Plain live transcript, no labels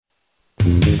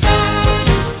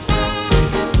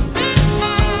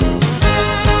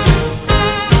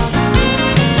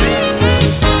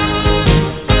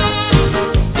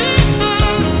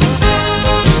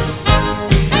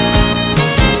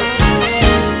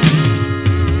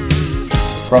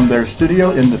From their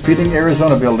studio in the Feeding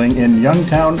Arizona building in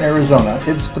Youngtown, Arizona,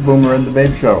 it's the Boomer and the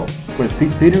Babe Show with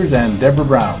Pete Peters and Deborah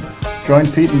Brown.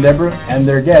 Join Pete and Deborah and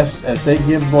their guests as they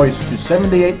give voice to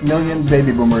 78 million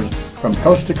baby boomers from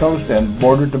coast to coast and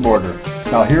border to border.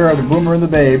 Now here are the Boomer and the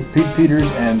Babe, Pete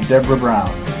Peters and Deborah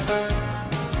Brown.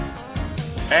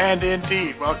 And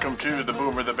indeed, welcome to the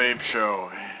Boomer the Babe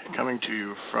Show, coming to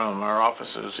you from our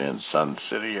offices in Sun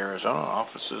City, Arizona,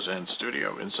 offices and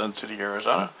studio in Sun City,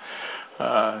 Arizona.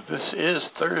 This is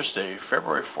Thursday,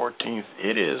 February 14th.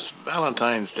 It is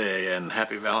Valentine's Day, and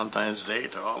happy Valentine's Day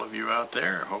to all of you out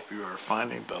there. I hope you are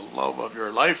finding the love of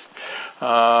your life.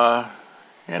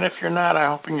 And if you're not,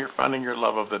 I'm hoping you're finding your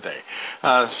love of the day.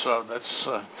 So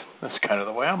that's kind of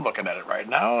the way I'm looking at it right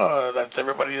now. That's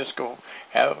everybody just go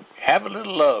have a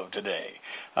little love today.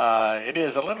 It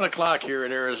is 11 o'clock here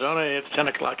in Arizona. It's 10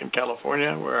 o'clock in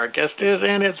California, where our guest is,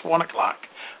 and it's 1 o'clock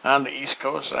on the East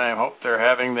Coast. I hope they're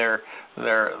having their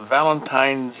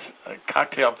Valentine's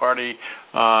cocktail party,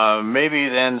 maybe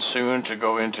then soon to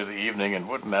go into the evening, and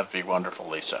wouldn't that be wonderful,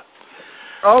 Lisa?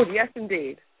 Oh, yes,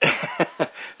 indeed.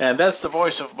 And that's the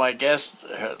voice of my guest,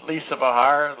 Lisa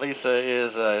Bahar. Lisa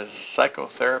is a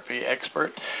psychotherapy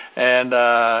expert, and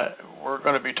we're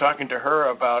going to be talking to her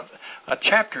about a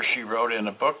chapter she wrote in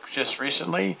a book just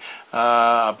recently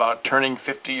about turning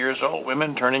 50 years old,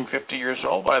 women turning 50 years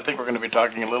old. But I think we're going to be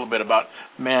talking a little bit about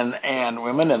men and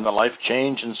women and the life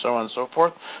change and so on and so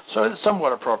forth. So it's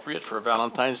somewhat appropriate for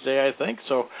Valentine's Day, I think.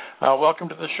 So welcome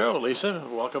to the show, Lisa.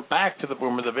 Welcome back to the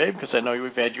Boomer the Babe, because I know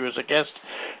we've had you as a guest,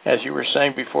 as you were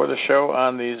saying before the show,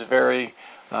 on these very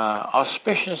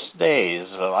auspicious days.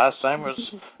 The last time was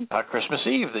Christmas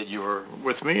Eve that you were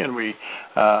with me, and we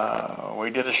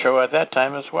did a show at that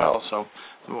time as well. So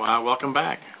welcome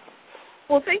back.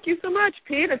 Well, thank you so much,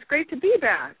 Pete. It's great to be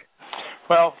back.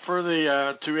 Well, for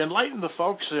the to enlighten the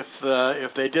folks,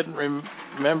 if they didn't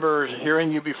remember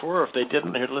hearing you before, if they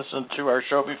didn't listen to our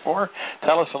show before,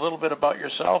 tell us a little bit about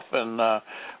yourself and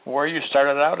where you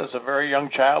started out as a very young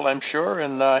child, I'm sure,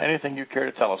 and anything you care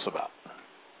to tell us about.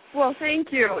 Well, thank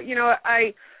you. You know,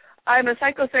 I'm a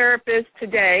psychotherapist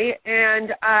today,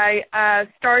 and I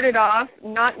started off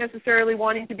not necessarily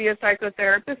wanting to be a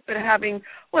psychotherapist, but having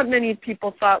what many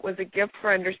people thought was a gift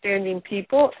for understanding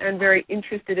people and very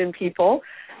interested in people.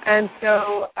 And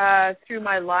so through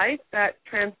my life, that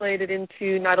translated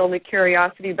into not only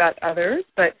curiosity about others,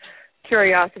 but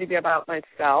curiosity about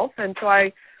myself. And so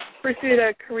I pursued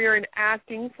a career in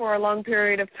acting for a long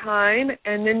period of time,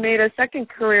 and then made a second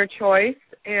career choice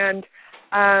and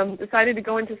decided to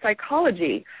go into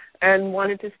psychology and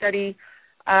wanted to study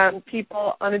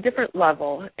people on a different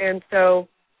level. And so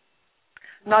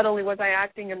not only was I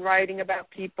acting and writing about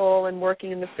people and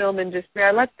working in the film industry,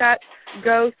 I let that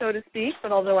go, so to speak,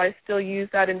 but although I still use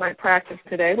that in my practice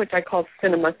today, which I call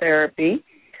cinema therapy.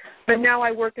 But now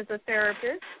I work as a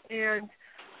therapist, and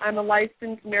I'm a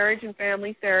licensed marriage and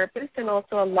family therapist and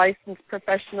also a licensed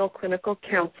professional clinical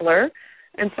counselor.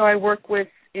 And so I work with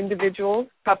individuals,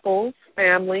 couples,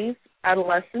 families,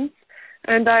 adolescents,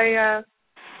 and I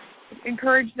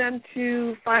encourage them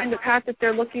to find the path that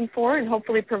they're looking for and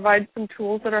hopefully provide some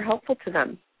tools that are helpful to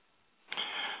them.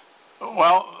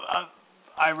 Well,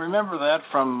 I remember that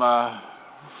from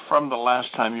the last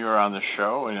time you were on the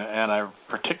show, and I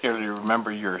particularly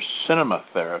remember your cinema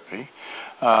therapy.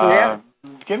 Yeah.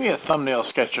 Give me a thumbnail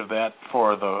sketch of that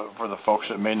for the folks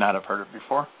that may not have heard it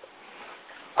before.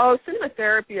 Oh, cinema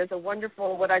therapy is a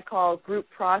wonderful, what I call group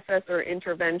process or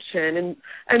intervention.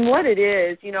 And what it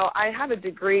is, you know, I have a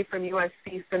degree from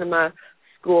USC Cinema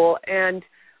School, and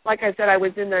like I said, I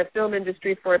was in the film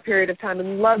industry for a period of time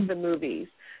and love the movies,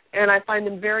 and I find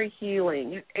them very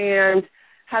healing. And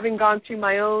having gone through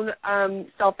my own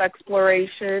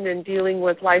self-exploration and dealing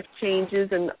with life changes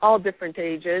in all different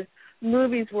ages,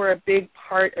 movies were a big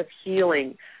part of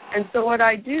healing. And so what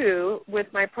I do with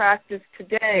my practice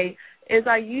today is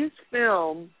I use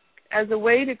film as a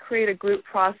way to create a group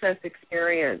process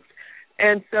experience.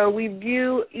 And so we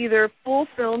view either full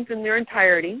films in their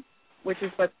entirety, which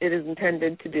is what it is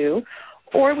intended to do,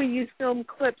 or we use film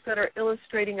clips that are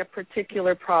illustrating a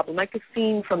particular problem, like a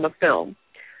scene from a film.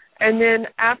 And then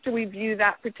after we view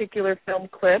that particular film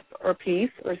clip or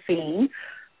piece or scene,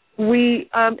 we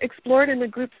explore it in the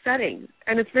group setting.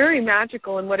 And it's very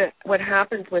magical in what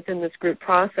happens within this group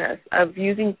process of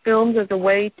using films as a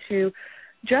way to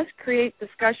just create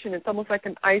discussion. It's almost like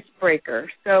an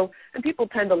icebreaker. So, and people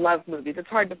tend to love movies. It's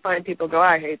hard to find people who go,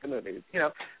 I hate the movies. You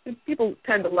know, people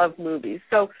tend to love movies.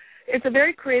 So it's a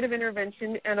very creative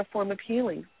intervention and a form of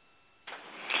healing.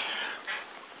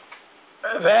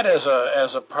 That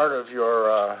as a part of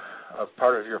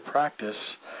your practice,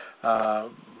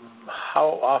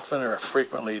 how often or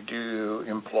frequently do you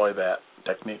employ that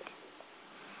technique?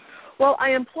 Well,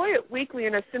 I employ it weekly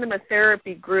in a cinema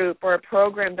therapy group or a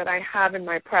program that I have in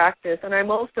my practice, and I'm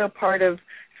also part of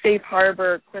Safe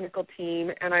Harbor clinical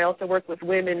team, and I also work with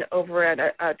women over at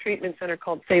a treatment center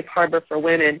called Safe Harbor for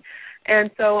Women.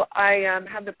 And so I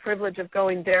have the privilege of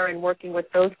going there and working with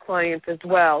those clients as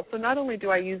well. So not only do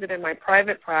I use it in my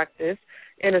private practice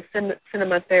in a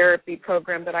cinema therapy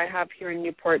program that I have here in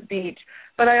Newport Beach,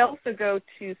 but I also go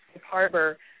to Safe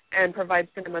Harbor and provide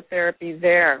cinema therapy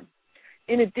there.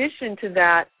 In addition to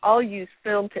that, I'll use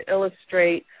film to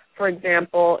illustrate. For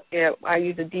example, I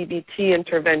use a DBT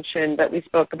intervention that we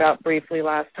spoke about briefly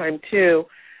last time too,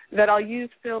 that I'll use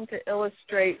film to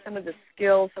illustrate some of the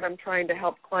skills that I'm trying to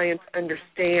help clients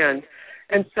understand.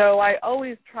 And so I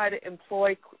always try to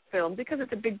employ film because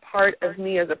it's a big part of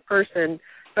me as a person,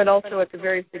 but also it's a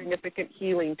very significant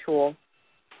healing tool.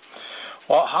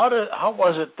 Well, how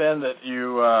was it then that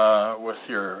you, with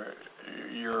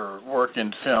your work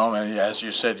in film, and as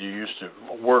you said, you used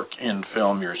to work in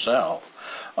film yourself,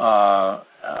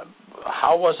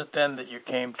 how was it then that you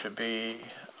came to be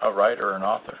a writer and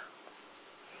author?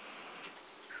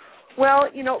 Well,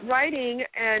 writing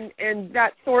and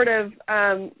that sort of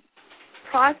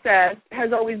process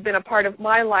has always been a part of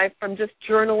my life, from just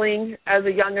journaling as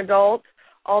a young adult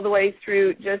all the way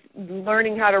through just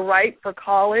learning how to write for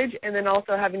college, and then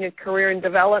also having a career in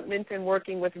development and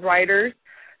working with writers.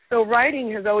 So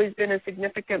writing has always been a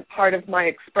significant part of my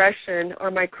expression or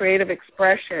my creative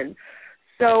expression.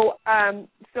 So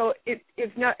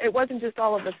it wasn't just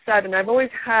all of a sudden. I've always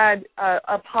had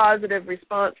a positive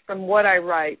response from what I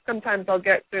write. Sometimes I'll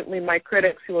get certainly my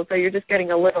critics who will say you're just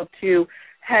getting a little too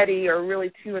heady or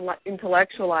really too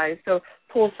intellectualized, so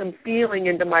pull some feeling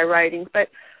into my writing. But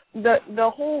the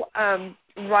whole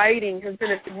writing has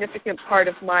been a significant part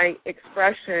of my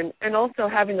expression, and also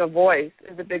having a voice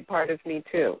is a big part of me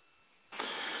too.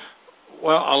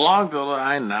 Well, along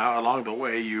the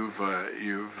way,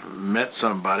 you've met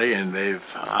somebody, and they've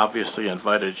obviously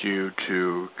invited you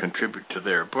to contribute to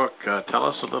their book. Tell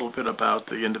us a little bit about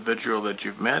the individual that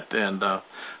you've met and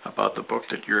about the book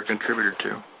that you're a contributor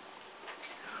to.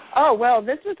 Oh, well,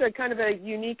 this was a kind of a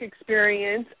unique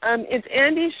experience. It's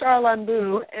Andy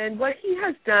Charlambu, and what he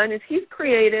has done is he's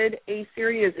created a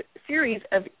series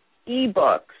of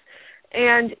e-books.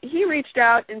 And he reached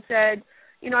out and said,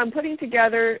 I'm putting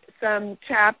together some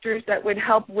chapters that would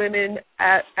help women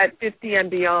at 50 and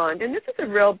beyond. And this is a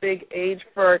real big age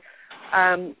for,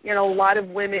 a lot of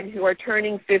women who are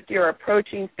turning 50 or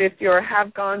approaching 50 or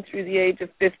have gone through the age of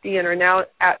 50 and are now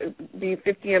at the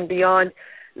 50 and beyond,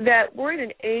 that we're in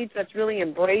an age that's really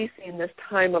embracing this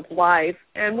time of life.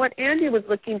 And what Andy was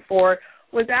looking for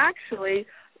was actually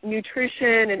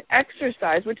nutrition and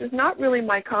exercise, which is not really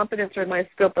my competence or my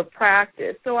scope of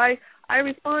practice. So I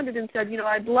responded and said,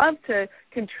 I'd love to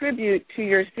contribute to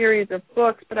your series of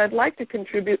books, but I'd like to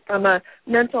contribute from a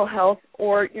mental health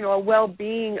or, a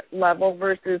well-being level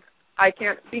versus I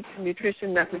can't speak to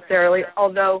nutrition necessarily,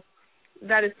 although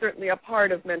that is certainly a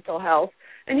part of mental health.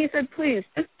 And he said, please,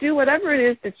 just do whatever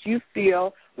it is that you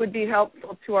feel would be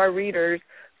helpful to our readers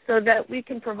so that we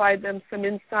can provide them some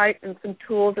insight and some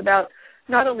tools about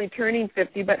not only turning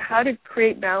 50, but how to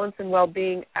create balance and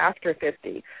well-being after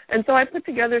 50. And so I put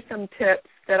together some tips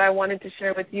that I wanted to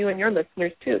share with you and your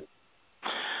listeners, too.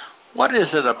 What is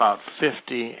it about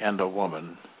 50 and a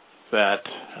woman that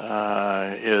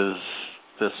is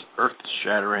this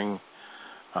earth-shattering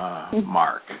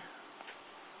mark?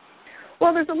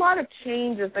 Well, there's a lot of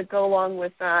changes that go along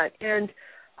with that, and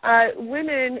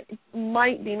women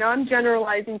might be, now I'm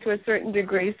generalizing to a certain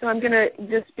degree, so I'm going to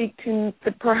just speak to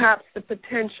perhaps the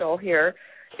potential here,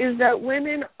 is that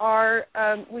women are,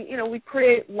 we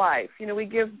create life, we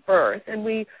give birth, and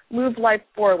we move life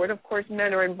forward. Of course,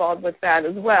 men are involved with that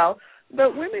as well,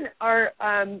 but women are,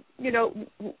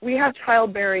 we have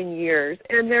childbearing years,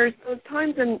 and there's those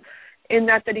times in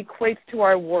that equates to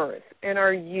our worth and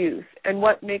our youth and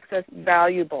what makes us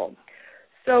valuable.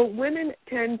 So women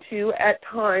tend to, at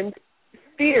times,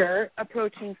 fear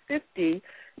approaching 50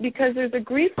 because there's a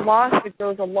grief loss that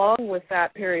goes along with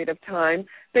that period of time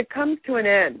that comes to an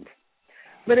end.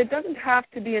 But it doesn't have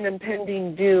to be an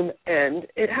impending doom end.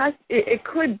 It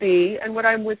could be, and what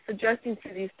I'm suggesting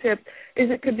through these tips is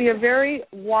it could be a very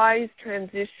wise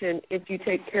transition if you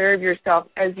take care of yourself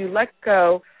as you let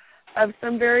go of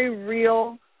some very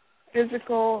real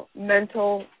physical,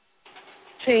 mental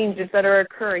changes that are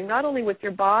occurring, not only with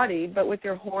your body, but with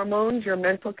your hormones, your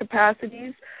mental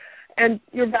capacities, and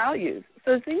your values.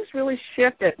 So things really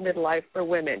shift at midlife for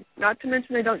women. Not to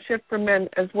mention they don't shift for men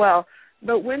as well,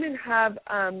 but women have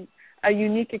a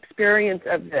unique experience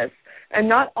of this. and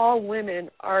not all women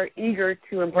are eager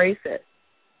to embrace it.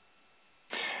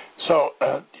 So,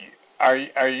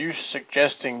 are you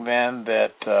suggesting then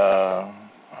that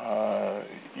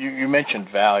you mentioned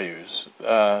values?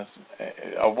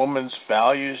 A woman's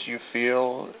values, you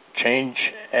feel, change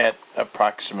at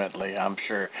approximately. I'm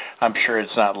sure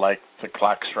it's not like the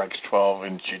clock strikes 12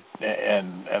 and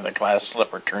the glass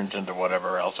slipper turns into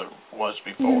whatever else it was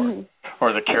before,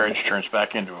 or the carriage turns back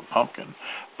into a pumpkin.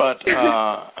 But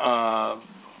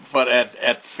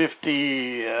at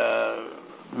 50,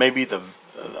 maybe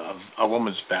a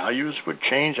woman's values would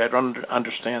change. I don't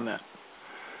understand that.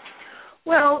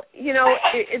 Well,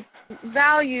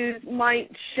 values might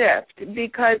shift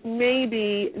because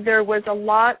maybe there was a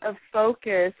lot of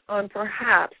focus on,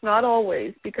 perhaps, not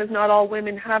always, because not all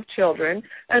women have children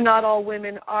and not all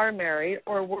women are married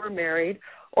or were married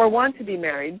or want to be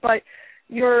married, but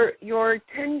you're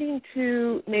tending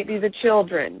to maybe the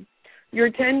children. You're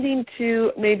tending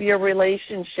to maybe a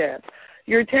relationship.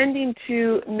 You're tending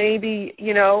to maybe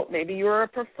you're a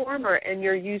performer and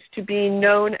you're used to being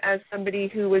known as somebody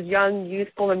who was young,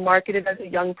 youthful, and marketed as a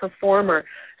young performer.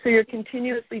 So you're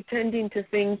continuously tending to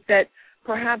things that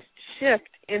perhaps shift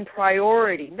in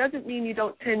priority. Doesn't mean you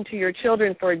don't tend to your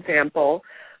children, for example,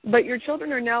 but your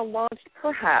children are now launched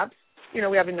perhaps. We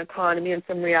have an economy and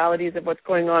some realities of what's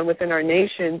going on within our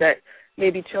nation that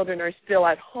maybe children are still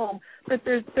at home, but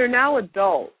they're now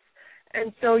adults.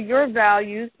 And so your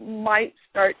values might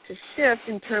start to shift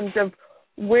in terms of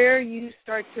where you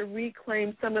start to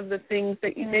reclaim some of the things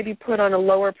that you maybe put on a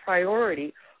lower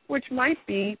priority, which might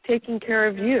be taking care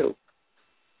of you.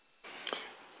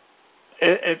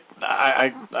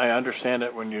 I understand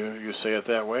it when you say it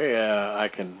that way. I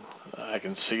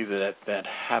can see that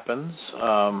happens.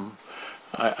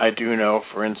 I do know,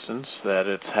 for instance, that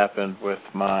it's happened with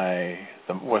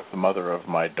the mother of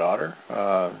my daughter.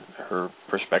 Her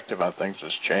perspective on things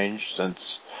has changed since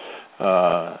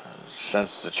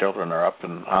the children are up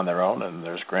and on their own, and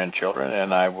there's grandchildren.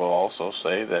 And I will also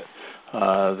say that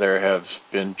there have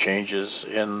been changes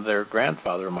in their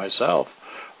grandfather, myself,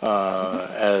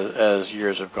 as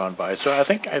years have gone by. So I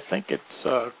think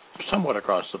it's somewhat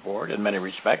across the board in many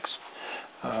respects.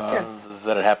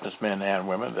 That it happens to men and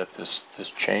women, that this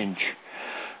change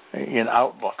in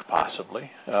outlook possibly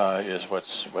is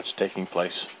what's taking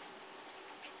place.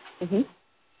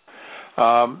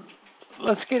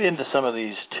 Let's get into some of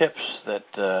these tips that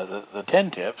the 10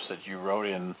 tips that you wrote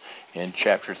in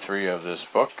chapter 3 of this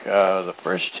book. The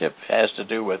first tip has to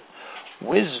do with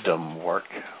wisdom work.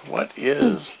 What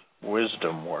is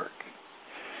wisdom work,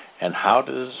 and how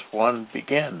does one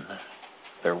begin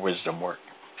their wisdom work?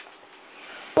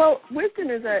 Well, wisdom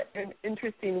is an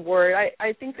interesting word.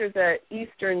 I think there's an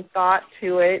Eastern thought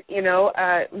to it.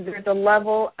 There's a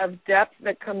level of depth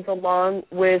that comes along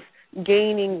with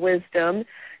gaining wisdom,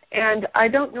 and I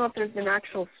don't know if there's an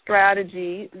actual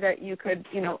strategy that you could,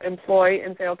 employ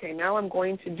and say, okay, now I'm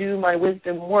going to do my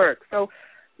wisdom work. So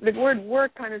the word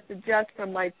work kind of suggests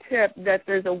from my tip that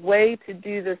there's a way to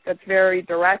do this that's very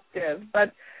directive,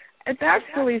 but it's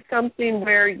actually something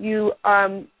where you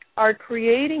are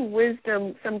creating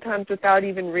wisdom sometimes without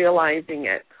even realizing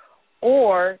it.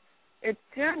 Or it's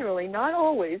generally, not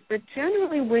always, but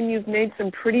generally when you've made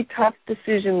some pretty tough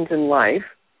decisions in life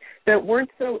that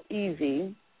weren't so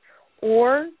easy,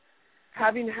 or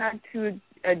having had to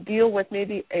deal with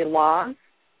maybe a loss,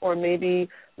 or maybe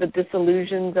the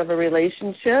disillusions of a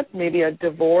relationship, maybe a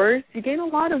divorce, you gain a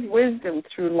lot of wisdom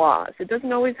through loss. It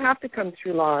doesn't always have to come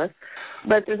through loss,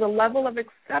 but there's a level of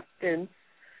acceptance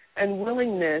and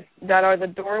willingness that are the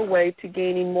doorway to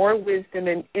gaining more wisdom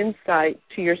and insight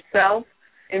to yourself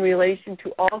in relation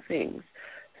to all things.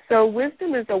 So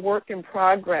wisdom is a work in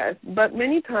progress, but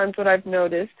many times what I've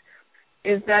noticed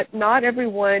is that not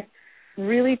everyone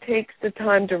really takes the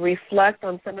time to reflect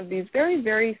on some of these very,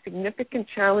 very significant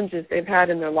challenges they've had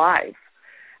in their life.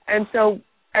 And so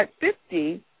at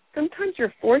 50, sometimes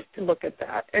you're forced to look at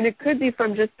that, and it could be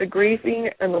from just the grieving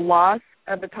and the loss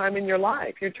of a time in your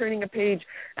life. You're turning a page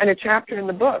and a chapter in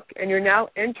the book, and you're now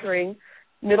entering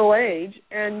middle age,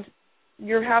 and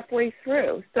you're halfway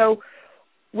through. So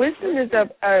wisdom is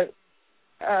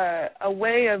a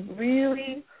way of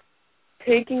really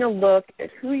taking a look at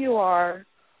who you are,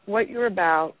 what you're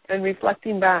about, and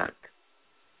reflecting back.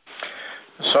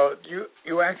 So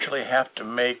you actually have to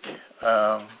make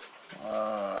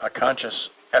a conscious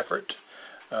effort,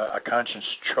 a conscious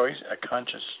choice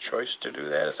to do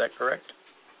that. Is that correct?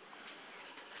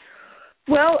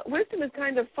 Well, wisdom is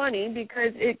kind of funny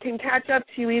because it can catch up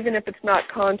to you even if it's not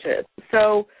conscious.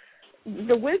 So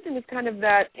the wisdom is kind of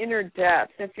that inner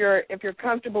depth. If you're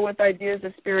comfortable with ideas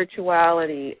of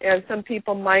spirituality, and some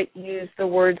people might use the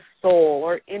word soul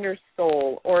or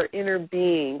inner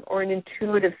being or an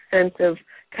intuitive sense of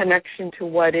connection to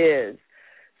what is.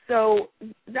 So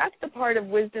that's the part of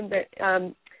wisdom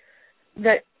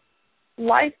that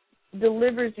life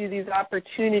delivers you these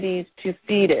opportunities to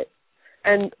feed it.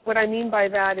 And what I mean by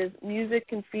that is music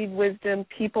can feed wisdom.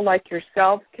 People like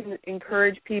yourself can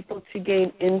encourage people to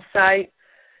gain insight,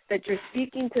 that you're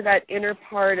speaking to that inner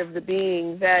part of the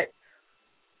being that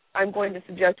I'm going to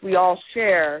suggest we all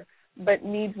share, but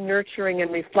needs nurturing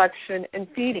and reflection and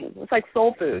feeding. It's like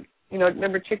soul food. You know,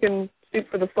 remember Chicken Soup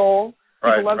for the Soul?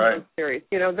 People love those series.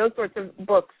 You know, those sorts of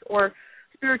books or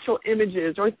spiritual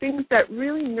images or things that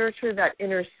really nurture that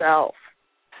inner self.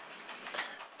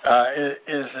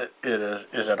 Is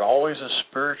it always a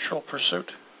spiritual pursuit?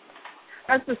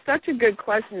 That's such a good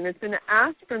question. It's been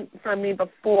asked from me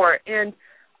before, and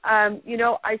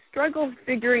I struggle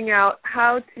figuring out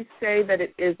how to say that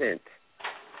it isn't.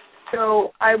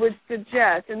 So I would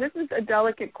suggest, and this is a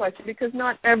delicate question because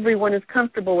not everyone is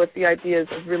comfortable with the ideas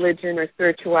of religion or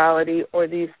spirituality or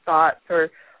these thoughts or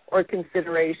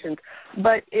considerations.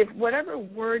 But if whatever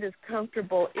word is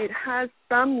comfortable, it has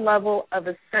some level of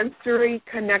a sensory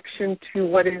connection to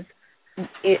what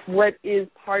is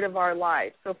part of our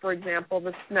life. So, for example,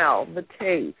 the smell, the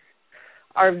taste,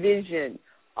 our vision,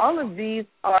 all of these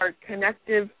are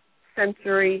connective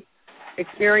sensory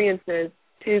experiences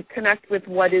to connect with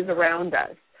what is around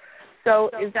us. So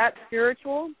is that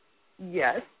spiritual?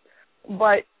 Yes,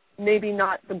 but maybe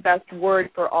not the best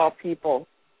word for all people.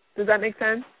 Does that make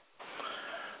sense?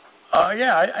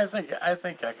 Yeah, I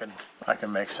think I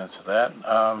can make sense of that.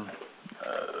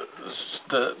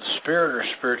 The spirit or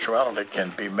spirituality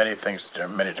can be many things to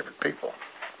many different people.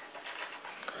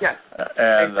 Yes.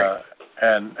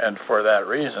 And for that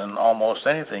reason, almost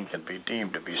anything can be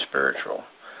deemed to be spiritual.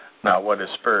 Now, what is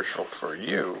spiritual for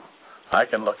you? I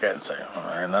can look at it and say, "Oh,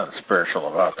 I'm not spiritual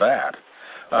about that,"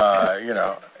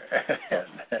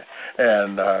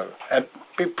 and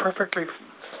be perfectly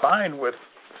fine with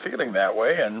feeling that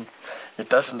way, and it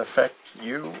doesn't affect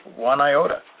you one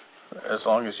iota, as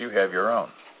long as you have your own.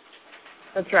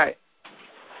 That's right.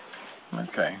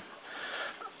 Okay.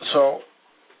 So,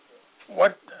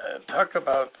 what? Talk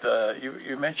about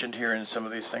you mentioned here in some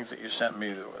of these things that you sent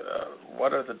me.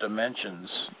 What are the dimensions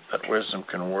that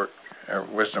wisdom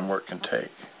work can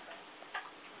take?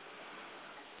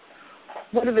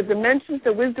 What are the dimensions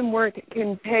that wisdom work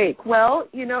can take? Well,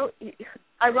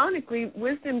 ironically,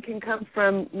 wisdom can come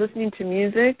from listening to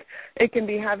music. It can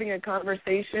be having a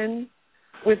conversation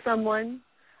with someone.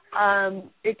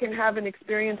 It can have an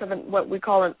experience of what we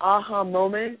call an aha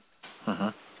moment. Mm-hmm.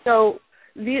 So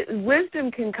the wisdom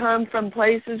can come from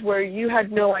places where you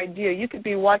had no idea. You could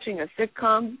be watching a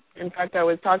sitcom. In fact, I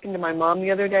was talking to my mom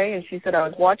the other day, and she said I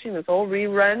was watching this old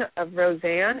rerun of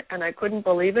Roseanne, and I couldn't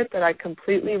believe it that I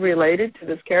completely related to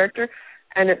this character,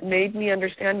 and it made me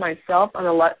understand myself on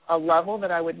a level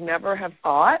that I would never have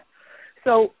thought.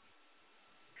 So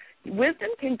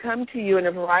wisdom can come to you in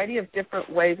a variety of different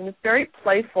ways, and it's very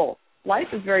playful. Life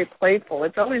is very playful.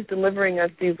 It's always delivering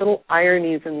us these little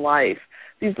ironies in life,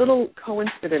 these little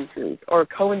coincidences or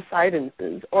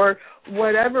coincidences or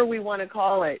whatever we want to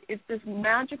call it. It's this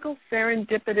magical,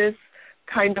 serendipitous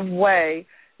kind of way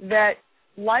that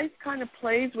life kind of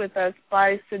plays with us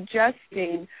by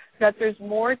suggesting that there's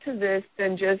more to this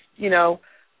than just,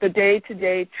 the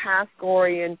day-to-day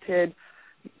task-oriented,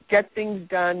 get things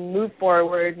done, move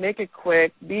forward, make it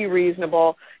quick, be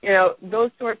reasonable,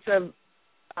 those sorts of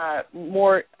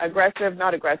more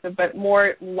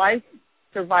more life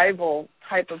survival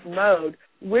type of mode.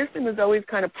 Wisdom is always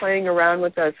kind of playing around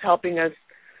with us, helping us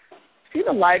see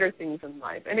the lighter things in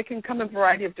life, and it can come in a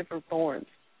variety of different forms.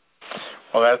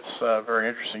 Well, that's very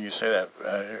interesting. You say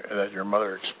that your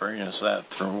mother experienced that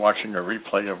through watching a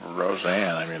replay of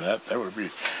Roseanne. I mean, that would be.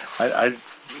 I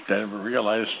never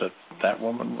realized that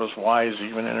woman was wise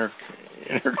even in her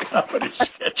comedy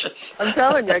sketches. I'm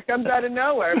telling you, it comes out of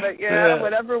nowhere, but yeah,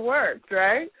 whatever worked,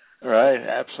 right? Right,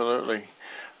 absolutely.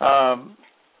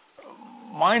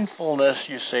 Mindfulness,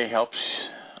 you say, helps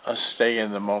us stay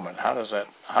in the moment. How does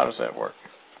that work?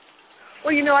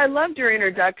 Well, I loved your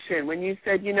introduction when you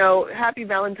said, happy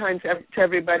Valentine's to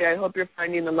everybody. I hope you're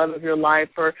finding the love of your life.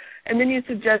 And then you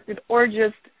suggested, or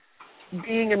just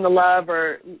being in the love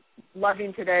or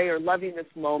loving today or loving this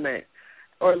moment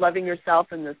or loving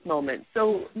yourself in this moment.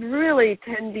 So really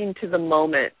tending to the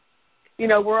moment.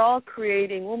 We're all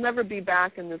creating. We'll never be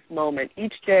back in this moment.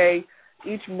 Each day,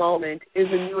 each moment is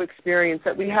a new experience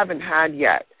that we haven't had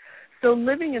yet. So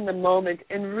living in the moment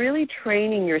and really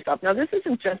training yourself. Now, this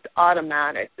isn't just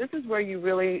automatic. This is where you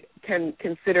really can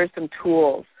consider some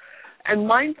tools. And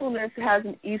mindfulness has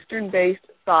an Eastern-based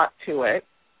thought to it.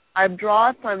 I've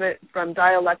drawn from it from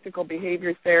dialectical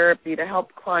behavior therapy to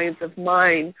help clients of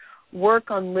mine work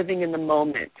on living in the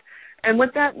moment. And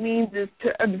what that means is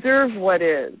to observe what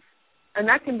is. And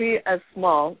that can be as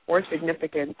small or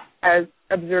significant as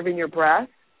observing your breath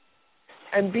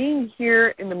and being here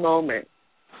in the moment.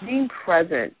 Being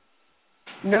present,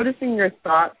 noticing your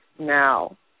thoughts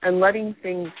now, and letting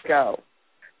things go.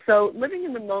 So living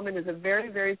in the moment is a very,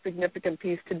 very significant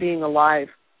piece to being alive.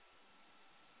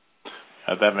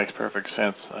 That makes perfect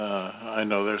sense. I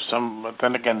know there's some, but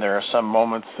then again, there are some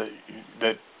moments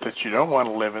that you don't want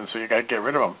to live in, so you got to get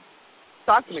rid of them.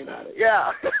 Talk to me about it.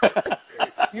 Yeah,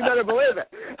 you better believe it.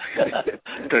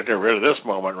 To get rid of this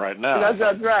moment right now.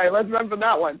 That's right. Let's run from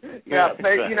that one. Yeah,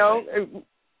 exactly.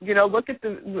 But look at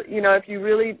if you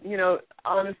really,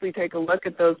 honestly take a look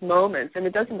at those moments, and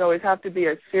it doesn't always have to be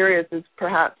as serious as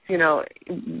perhaps,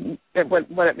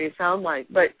 what it may sound like,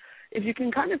 but if you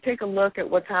can kind of take a look at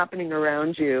what's happening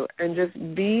around you and just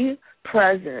be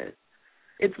present,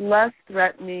 it's less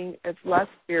threatening, it's less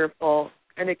fearful,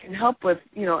 and it can help with,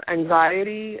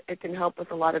 anxiety. It can help with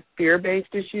a lot of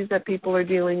fear-based issues that people are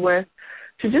dealing with,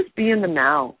 to just be in the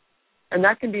now. And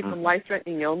that can be from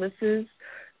life-threatening illnesses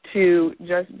to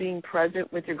just being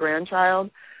present with your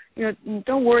grandchild.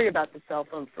 Don't worry about the cell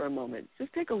phone for a moment.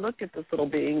 Just take a look at this little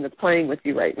being that's playing with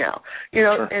you right now.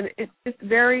 Sure. And it's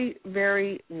very,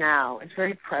 very now. It's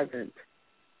very present.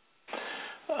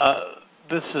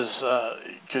 This is,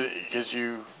 because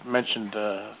you mentioned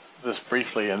this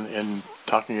briefly in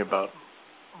talking about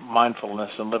mindfulness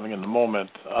and living in the moment,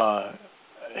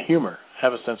 humor,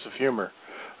 have a sense of humor.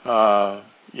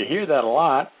 You hear that a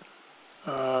lot.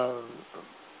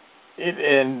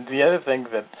 And the other thing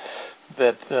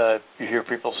that you hear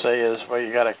people say is, well,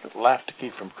 you got to laugh to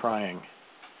keep from crying.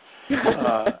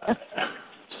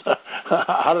 So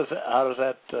how does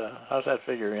that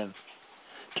figure in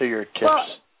to your tips? Well,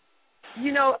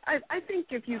 I think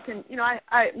if you can,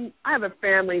 I have a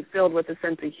family filled with a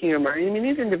sense of humor. I mean,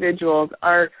 these individuals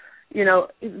are,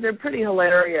 they're pretty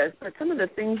hilarious, but some of the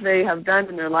things they have done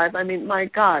in their life, I mean, my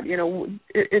God,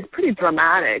 it's pretty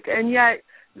dramatic. And yet,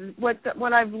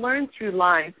 what I've learned through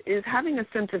life is having a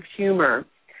sense of humor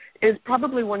is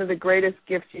probably one of the greatest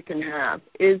gifts you can have,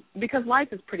 is because life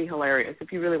is pretty hilarious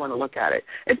if you really want to look at it.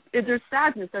 There's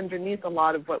sadness underneath a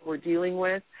lot of what we're dealing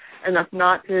with, and that's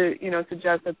not to,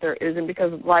 suggest that there isn't,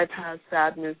 because life has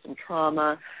sadness and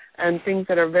trauma and things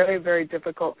that are very, very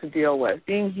difficult to deal with.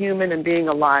 Being human and being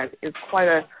alive is quite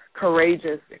a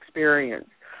courageous experience.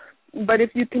 But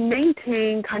if you can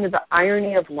maintain kind of the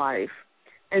irony of life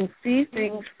and see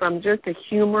things from just a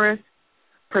humorous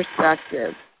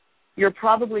perspective, you're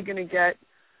probably going to get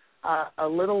a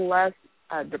little less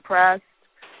depressed.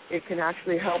 It can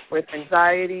actually help with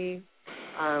anxiety.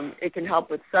 It can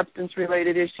help with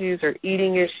substance-related issues or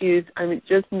eating issues. I mean,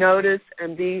 just notice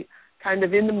and be kind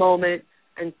of in the moment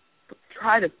and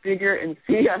try to figure and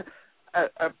see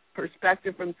a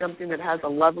perspective from something that has a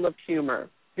level of humor,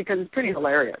 because it's pretty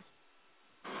hilarious.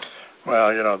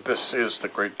 Well, this is the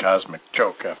great cosmic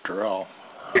joke, after all.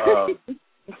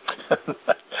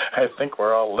 I think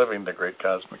we're all living the great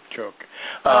cosmic joke.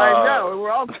 I know.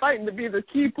 We're all fighting to be the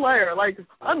key player. Like,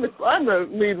 I'm the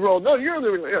lead role. No, you're the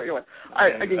lead. Anyway,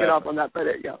 I can get off on that, but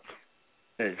yeah.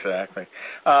 Exactly.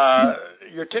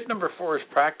 Your tip number 4 is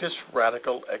practice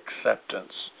radical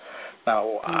acceptance.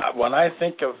 Now, when I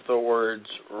think of the word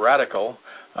radical,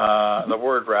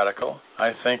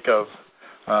 I think of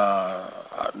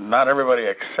not everybody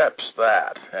accepts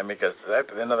that, and because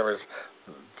that, in other words,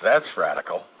 that's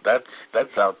radical.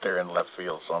 That's out there in left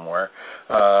field somewhere,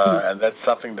 and that's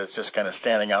something that's just kind of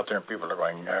standing out there, and people are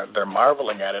going, they're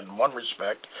marveling at it in one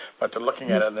respect, but they're looking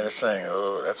at it and they're saying,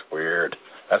 "Oh, that's weird.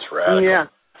 That's radical." Yeah.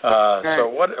 So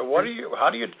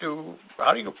how do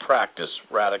you practice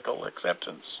radical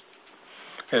acceptance?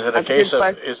 Is it a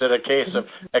case of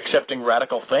accepting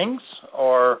radical things,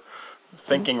 or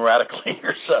thinking radically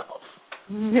yourself?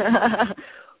 Yeah.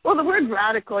 Well, the word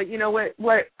radical,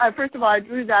 first of all, I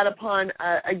drew that upon,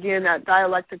 again, that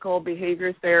dialectical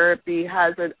behavior therapy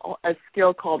has a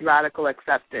skill called radical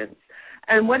acceptance.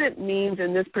 And what it means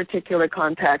in this particular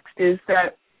context is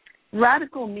that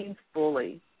radical means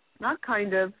fully, not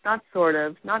kind of, not sort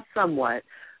of, not somewhat,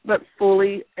 but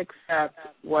fully accept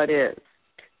what is.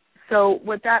 So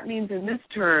what that means in this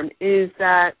term is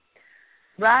that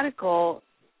radical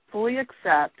fully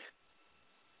accept,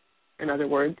 in other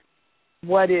words,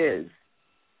 what is.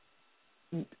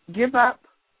 Give up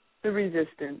the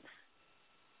resistance.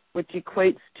 which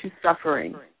equates to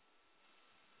suffering.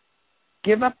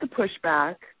 Give up the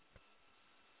pushback.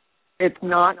 It's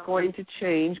not going to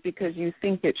change because you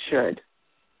think it should.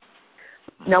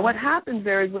 Now, what happens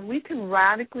there is when we can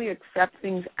radically accept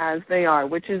things as they are,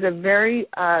 which is a very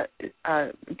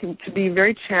can be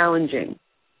very challenging,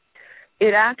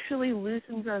 it actually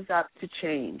loosens us up to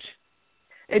change.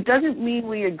 It doesn't mean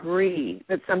we agree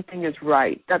that something is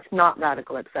right. That's not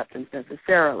radical acceptance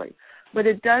necessarily. But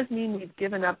it does mean we've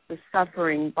given up the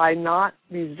suffering by not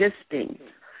resisting.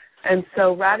 And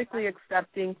so radically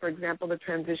accepting, for example, the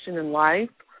transition in life,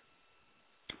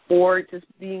 or just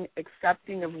being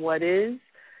accepting of what is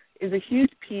a huge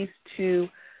piece to,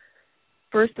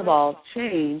 first of all,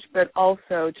 change, but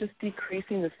also just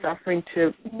decreasing the suffering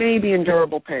to maybe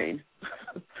endurable pain.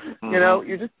 You know,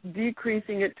 you're just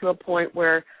decreasing it to a point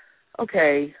where,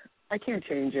 okay, I can't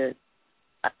change it.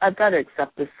 I've got to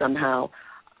accept this somehow.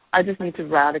 I just need to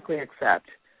radically accept.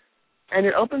 And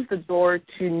it opens the door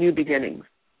to new beginnings.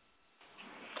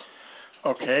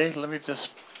 Okay, let me just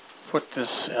put this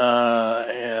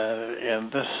in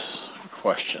this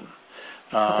question.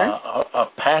 A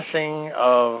passing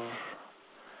of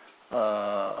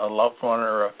a loved one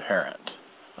or a parent,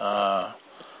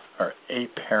 or a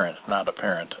parent, not a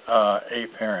parent, a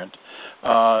parent.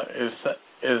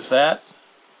 Is that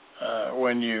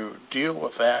when you deal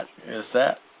with that, is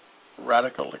that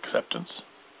radical acceptance?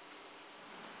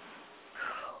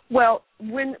 Well,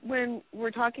 when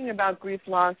we're talking about grief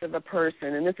loss of a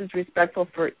person, and this is respectful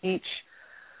for each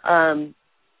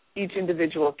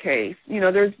individual case, you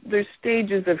know, there's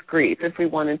stages of grief if we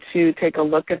wanted to take a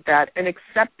look at that, and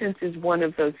acceptance is one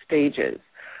of those stages.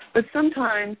 But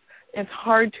sometimes it's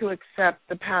hard to accept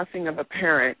the passing of a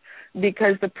parent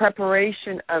because the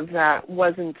preparation of that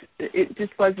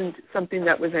just wasn't something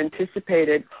that was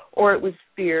anticipated, or it was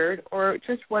feared, or it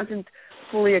just wasn't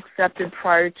fully accepted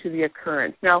prior to the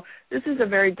occurrence. Now, this is a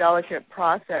very delicate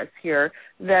process here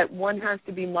that one has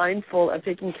to be mindful of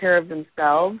taking care of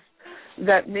themselves,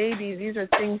 that maybe these are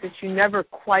things that you never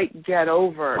quite get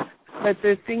over, but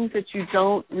they're things that you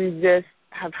don't resist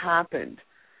have happened.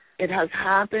 It has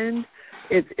happened.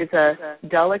 It's a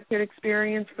delicate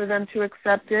experience for them to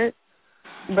accept it,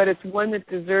 but it's one that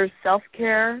deserves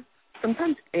self-care,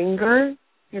 sometimes anger,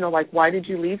 you know, like, why did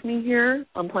you leave me here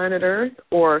on planet Earth?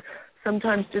 Or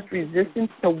sometimes just resistance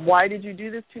to why did you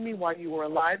do this to me while you were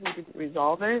alive? We didn't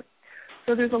resolve it.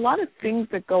 So there's a lot of things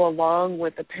that go along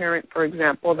with a parent, for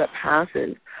example, that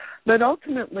passes. But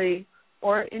ultimately,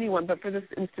 or anyone, but for this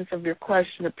instance of your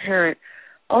question, a parent,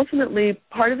 ultimately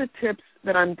part of the tips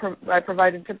that I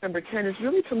provide in tip number 10 is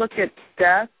really to look at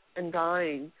death and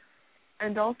dying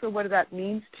and also what that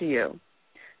means to you.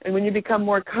 And when you become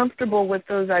more comfortable with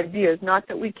those ideas, not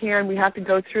that we have to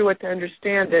go through it to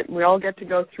understand it, and we all get to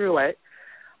go through it,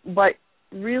 but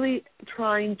really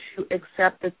trying to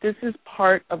accept that this is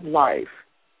part of life.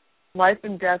 Life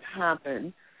and death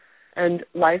happen, and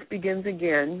life begins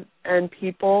again, and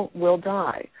people will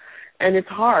die. And it's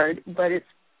hard, but it's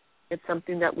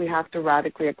something that we have to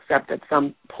radically accept at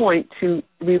some point to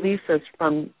release us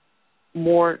from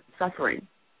more suffering.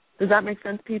 Does that make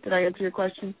sense, Pete? Did I answer your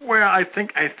question? Well, I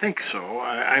think so.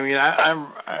 I mean,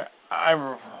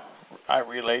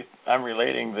 I'm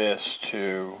relating this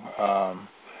to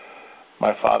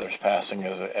my father's passing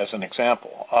as an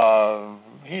example.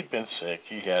 He'd been sick.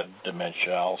 He had dementia,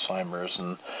 Alzheimer's,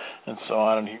 and so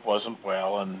on, and he wasn't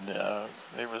well, and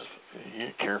it was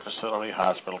care facility,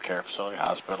 hospital,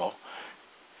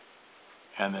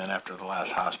 and then after the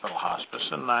last hospice,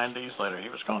 and 9 days later he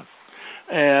was gone.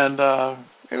 And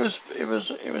it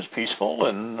was peaceful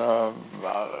and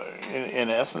in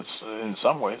essence, in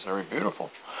some ways, very beautiful,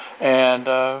 and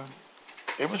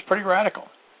it was pretty radical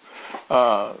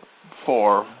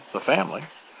for the family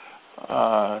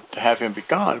to have him be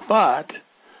gone, but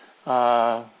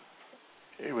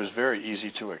it was very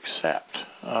easy to accept.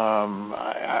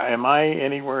 Am I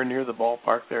anywhere near the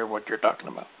ballpark there? What you're talking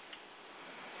about?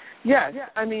 Yes,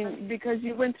 I mean, because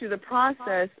you went through the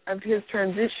process of his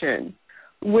transition,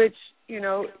 which, you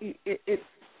know,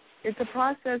 it's a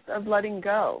process of letting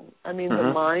go. I mean,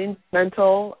 the mind,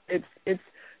 mental, it's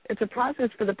a process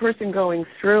for the person going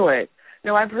through it.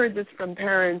 Now, I've heard this from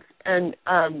parents and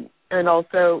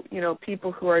also, you know,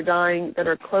 people who are dying that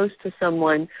are close to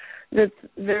someone, that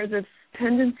there's a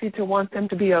tendency to want them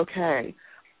to be okay.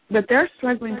 But they're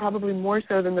struggling probably more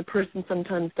so than the person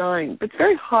sometimes dying. But it's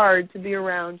very hard to be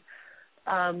around,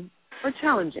 or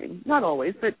challenging, not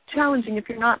always, but challenging if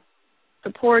you're not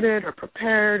supported or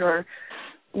prepared or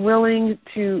willing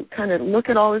to kind of look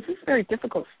at all this. This is very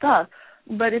difficult stuff.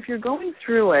 But if you're going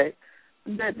through it,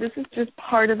 that this is just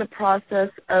part of the process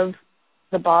of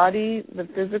the body, the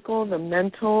physical, the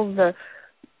mental,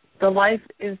 the life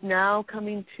is now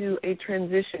coming to a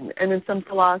transition. And in some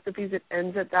philosophies, it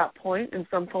ends at that point. In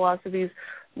some philosophies,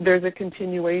 there's a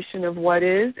continuation of what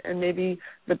is, and maybe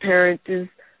the parent is,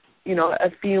 a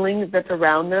feeling that's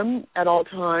around them at all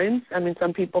times. I mean,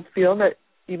 some people feel that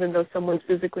even though someone's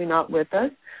physically not with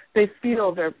us, they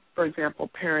feel their, for example,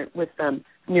 parent with them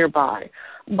nearby.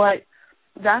 But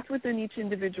that's within each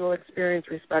individual experience,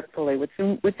 respectfully,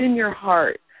 within your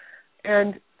heart.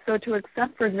 And so to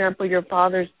accept, for example, your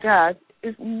father's death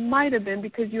might have been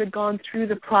because you had gone through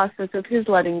the process of his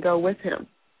letting go with him.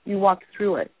 You walked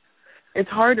through it. It's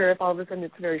harder if all of a sudden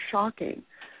it's very shocking,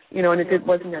 and it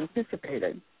wasn't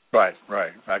anticipated. Right.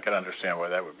 I can understand why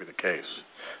that would be the case.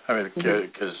 I mean,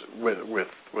 because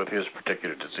with his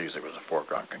particular disease, it was a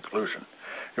foregone conclusion.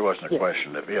 It wasn't a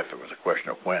question of if; it was a question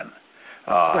of when.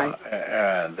 Right.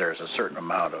 And there's a certain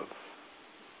amount of.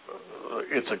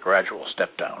 It's a gradual step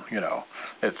down.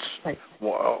 It's right.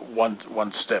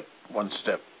 one step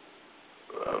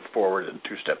forward and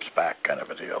 2 steps back, kind of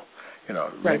a deal.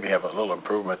 Maybe have a little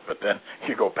improvement, but then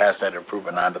you go past that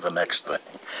improvement on to the next thing,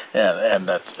 and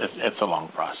that's it's a long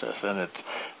process,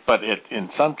 but in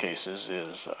some cases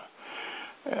is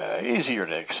easier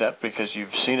to accept because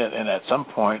you've seen it, and at some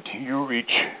point you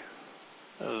reach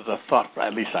the thought.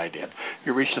 At least I did.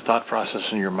 You reach the thought process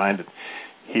in your mind that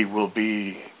he will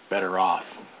be better off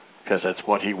because that's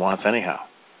what he wants anyhow.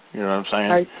 You know what I'm saying?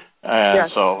 Right.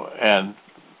 And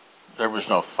there was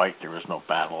no fight, there was no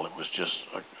battle. It was just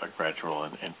a gradual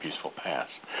and peaceful pass.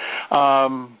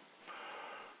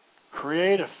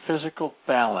 Create a physical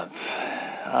balance.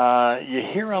 You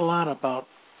hear a lot about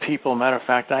people. Matter of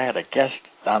fact, I had a guest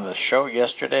on the show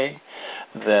yesterday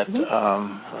that,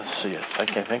 let's see, I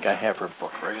think I have her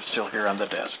book right. It's still here on the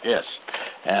desk, yes.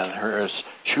 And hers,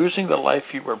 Choosing the Life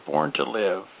You Were Born to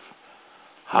Live,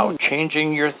 How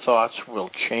Changing Your Thoughts Will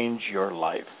Change Your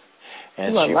Life.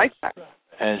 And I like that.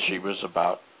 And she was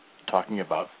talking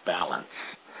about balance.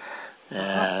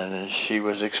 And she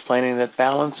was explaining that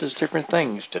balance is different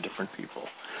things to different people.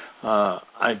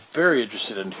 I'm very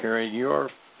interested in hearing your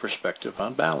perspective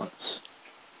on balance.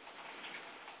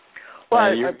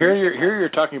 Well, here you're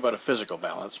talking about a physical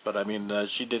balance, but I mean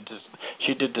she did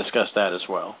discuss that as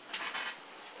well.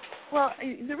 Well,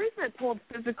 the reason I pulled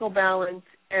physical balance,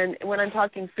 and when I'm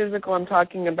talking physical, I'm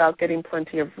talking about getting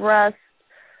plenty of rest,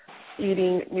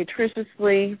 eating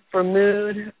nutritiously for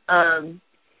mood,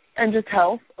 and just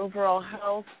health, overall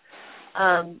health,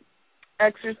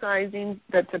 exercising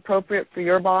that's appropriate for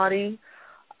your body,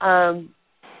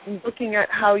 looking at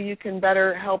how you can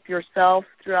better help yourself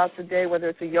throughout the day, whether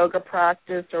it's a yoga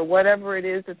practice or whatever it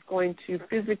is that's going to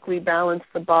physically balance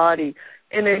the body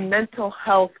in a mental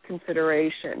health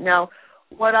consideration. Now,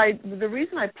 the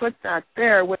reason I put that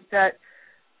there was that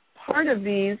part of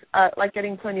these, like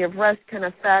getting plenty of rest, can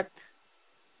affect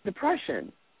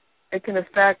depression. It can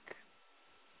affect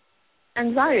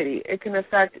anxiety. It can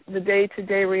affect the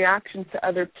day-to-day reactions to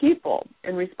other people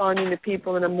and responding to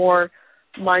people in a more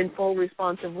mindful,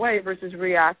 responsive way versus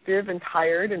reactive and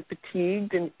tired and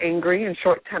fatigued and angry and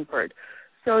short-tempered.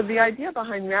 So the idea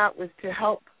behind that was to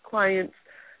help clients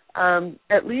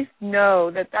at least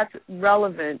know that that's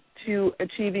relevant to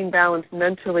achieving balance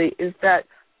mentally, is that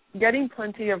getting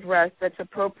plenty of rest that's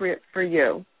appropriate for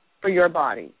you, for your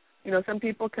body. Some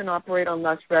people can operate on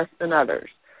less rest than others.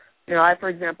 For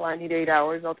example, I need 8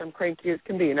 hours, else I'm cranky as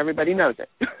can be, and everybody knows it.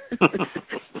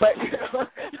 But,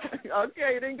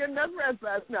 okay, you didn't get enough rest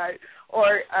last night.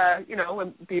 Or,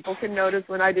 when people can notice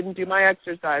when I didn't do my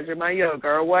exercise or my yoga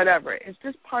or whatever. It's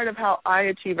just part of how I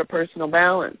achieve a personal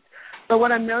balance. But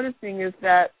what I'm noticing is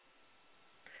that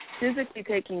physically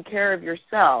taking care of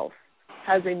yourself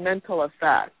has a mental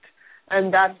effect.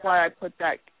 And that's why I put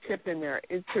that tip in there,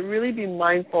 is to really be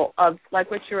mindful of, like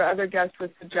what your other guest was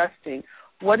suggesting,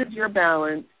 what is your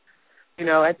balance?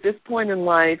 At this point in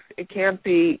life, it can't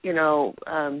be,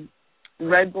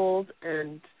 Red Bulls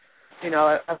and,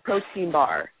 a protein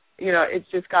bar. It's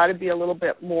just got to be a little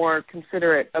bit more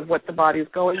considerate of what the body's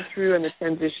going through and the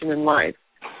transition in life.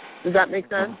 Does that make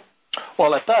sense?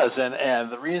 Well, it does,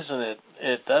 and the reason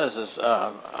it does is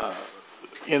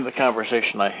in the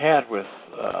conversation I had with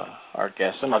our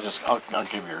guest, and I'll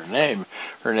give you her name.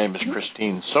 Her name is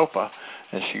Christine Sopa,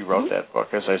 and she wrote that book,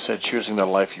 as I said, Choosing the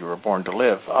Life You Were Born to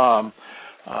Live.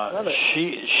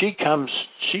 She comes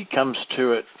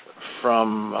to it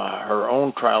from her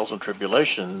own trials and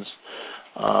tribulations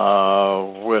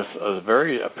with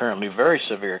a apparently very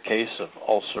severe case of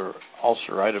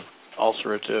ulcerative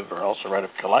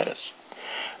colitis.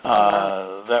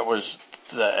 That was,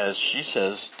 as she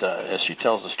says, as she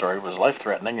tells the story, was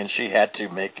life-threatening, and she had to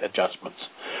make adjustments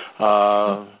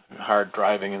hard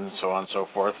driving and so on and so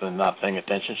forth, and not paying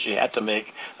attention. She had to make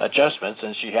adjustments,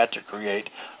 and she had to create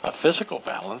a physical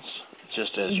balance,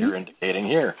 just as you're indicating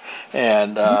here.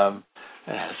 And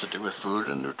it has to do with food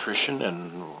and nutrition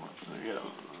and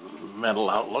mental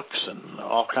outlooks and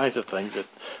all kinds of things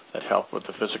that help with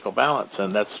the physical balance.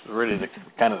 And that's really the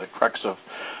kind of the crux of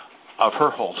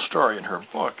her whole story in her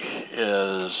book,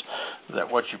 is that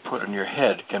what you put in your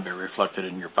head can be reflected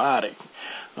in your body.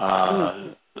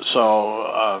 And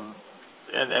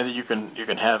you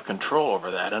can have control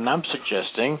over that. And I'm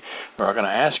suggesting, or I'm going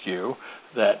to ask you,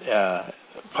 that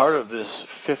part of this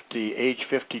age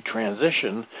 50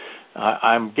 transition,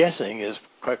 I'm guessing, is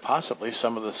quite possibly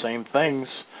some of the same things.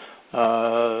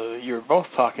 You're both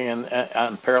talking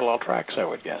on parallel tracks, I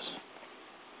would guess.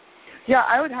 Yeah,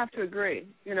 I would have to agree.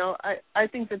 I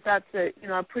think that's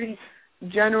a pretty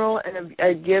general and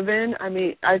a given. I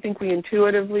mean, I think we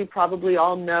intuitively probably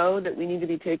all know that we need to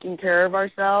be taking care of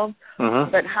ourselves,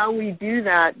 but how we do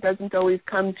that doesn't always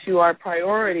come to our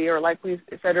priority, or like we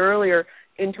said earlier,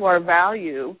 into our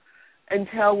value,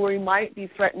 until we might be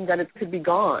threatened that it could be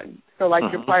gone. So like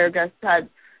your prior guest had,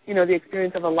 the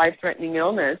experience of a life-threatening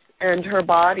illness, and her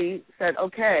body said,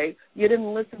 okay, you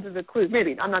didn't listen to the clues.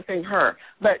 Maybe, I'm not saying her,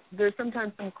 but there's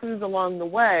sometimes some clues along the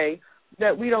way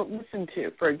that we don't listen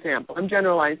to, for example. I'm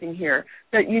generalizing here,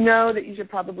 that that you should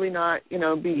probably not,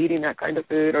 be eating that kind of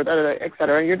food, or et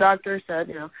cetera. Your doctor said,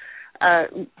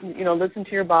 listen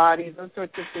to your body, those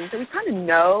sorts of things. So we kind of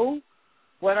know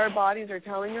what our bodies are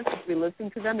telling us if we listen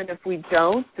to them, and if we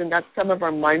don't, then that's some of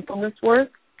our mindfulness work.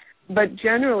 But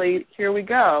generally, here we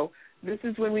go. This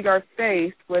is when we are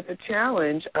faced with a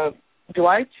challenge of, do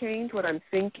I change what I'm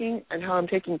thinking and how I'm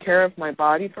taking care of my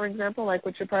body, for example, like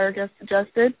what your prior guest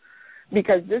suggested?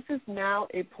 Because this is now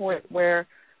a point where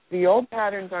the old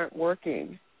patterns aren't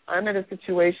working. I'm at a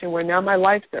situation where now my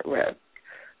life's at risk.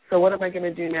 So what am I going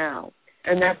to do now?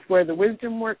 And that's where the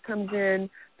wisdom work comes in.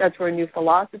 That's where new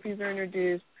philosophies are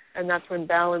introduced, and that's when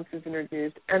balance is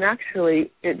introduced. And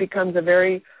actually, it becomes a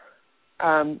very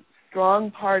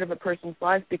strong part of a person's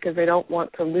life, because they don't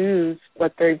want to lose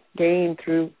what they've gained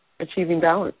through achieving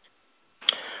balance.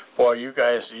 Well, you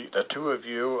guys, the two of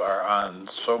you are on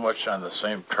so much on the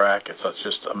same track. It's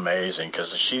just amazing, because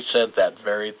she said that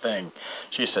very thing.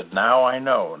 She said, now I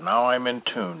know, now I'm in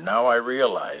tune, now I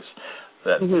realize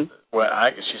that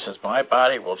she says, my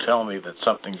body will tell me that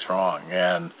something's wrong,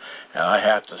 and I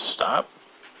have to stop,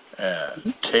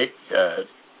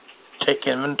 take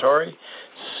inventory,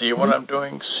 see what I'm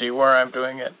doing, see where I'm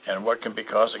doing it, and what can be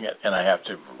causing it, and I have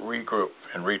to regroup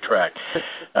and retract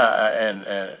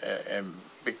and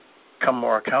become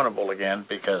more accountable again,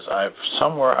 because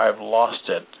I've lost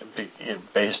it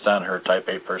based on her type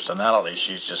A personality.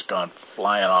 She's just gone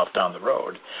flying off down the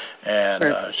road, and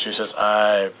she says,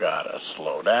 I've got to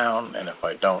slow down, and if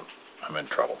I don't, I'm in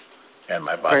trouble, and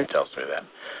my body tells me that.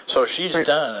 So she's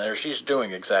she's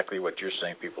doing exactly what you're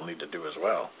saying people need to do as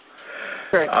well.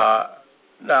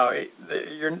 Now,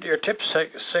 your tip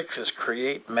 6 is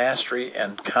create mastery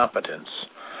and competence.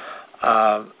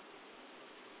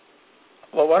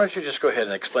 Well, why don't you just go ahead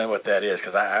and explain what that is?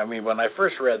 Because, I mean, when I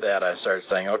first read that, I started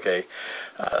saying, okay,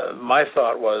 my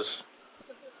thought was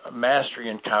mastery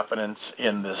and competence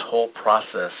in this whole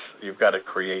process, you've got to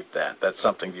create that. That's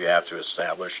something you have to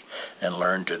establish and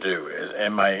learn to do.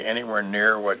 Am I anywhere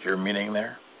near what you're meaning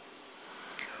there?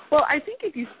 Well, I think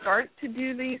if you start to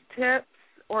do these tips,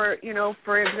 or,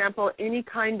 for example, any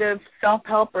kind of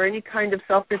self-help or any kind of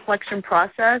self-reflection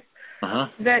process,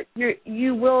 that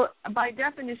you will, by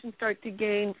definition, start to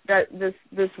gain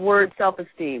this word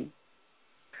self-esteem.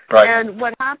 Right. And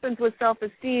what happens with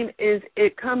self-esteem is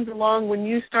it comes along when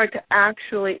you start to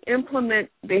actually implement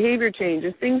behavior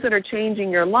changes, things that are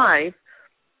changing your life.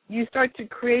 You start to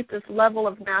create this level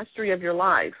of mastery of your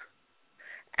life.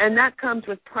 And that comes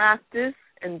with practice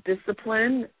and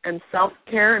discipline and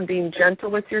self-care and being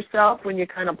gentle with yourself when you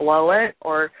kind of blow it,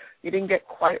 or you didn't get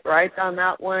quite right on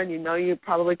that one, you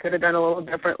probably could have done a little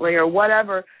differently or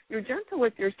whatever. You're gentle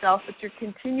with yourself, but you're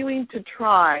continuing to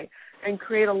try and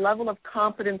create a level of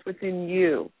confidence within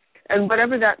you. And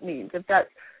whatever that means, if that's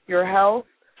your health,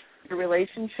 your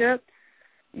relationships,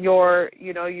 your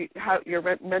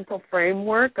mental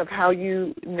framework of how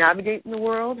you navigate in the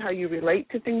world, how you relate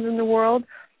to things in the world,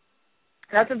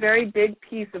 that's a very big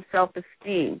piece of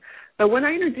self-esteem. But when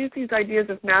I introduce these ideas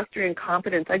of mastery and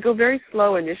competence, I go very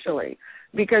slow initially,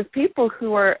 because people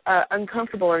who are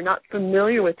uncomfortable or not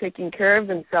familiar with taking care of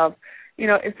themselves,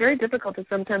 it's very difficult to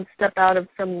sometimes step out of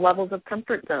some levels of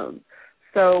comfort zone.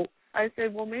 So I say,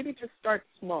 well, maybe just start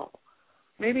small.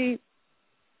 Maybe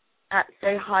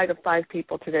say hi to 5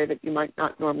 people today that you might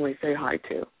not normally say hi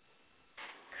to.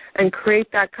 and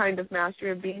create that kind of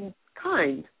mastery of being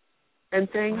kind and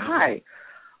saying hi.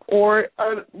 Or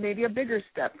maybe a bigger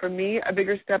step. For me, a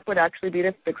bigger step would actually be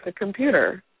to fix a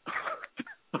computer.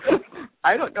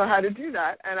 I don't know how to do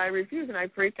that, and I refuse, and I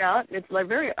freak out. It's like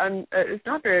it's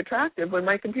not very attractive when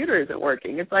my computer isn't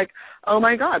working. It's like, oh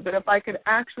my God! But if I could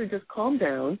actually just calm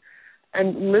down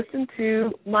and listen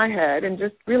to my head and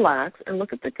just relax and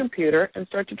look at the computer and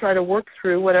start to try to work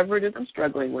through whatever it is I'm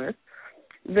struggling with,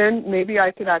 then maybe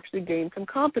I could actually gain some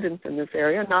confidence in this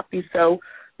area and not be so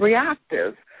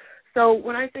reactive. So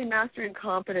when I say mastery and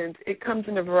competence, it comes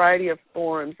in a variety of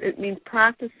forms. It means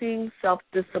practicing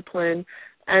self-discipline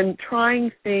and trying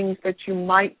things that you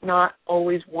might not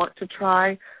always want to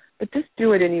try, but just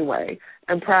do it anyway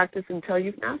and practice until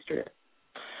you've mastered it.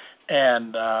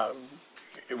 And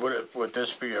would this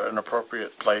be an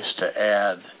appropriate place to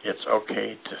add it's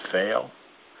okay to fail?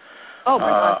 Oh, my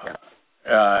God,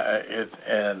 yeah.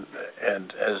 And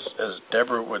as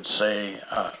Deborah would say,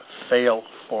 fail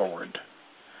forward.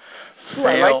 Ooh,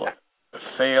 I like that.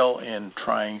 Fail in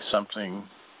trying something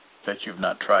that you've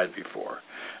not tried before.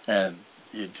 And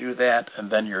you do that,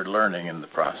 and then you're learning in the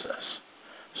process.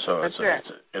 So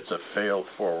it's a fail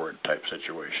forward type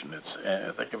situation.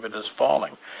 Think of it as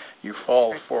falling. You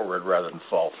fall forward rather than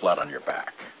fall flat on your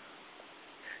back.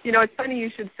 You know, it's funny you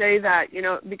should say that,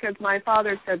 because my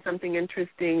father said something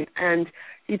interesting, and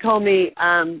he told me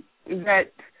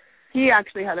that he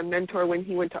actually had a mentor when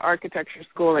he went to architecture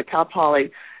school at Cal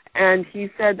Poly. And he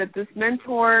said that this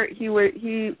mentor, he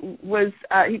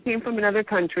came from another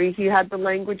country. He had the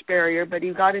language barrier, but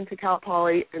he got into Cal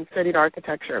Poly and studied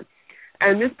architecture.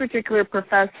 And this particular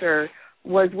professor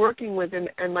was working with him,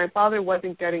 and my father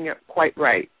wasn't getting it quite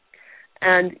right.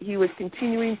 And he was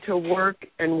continuing to work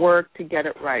and work to get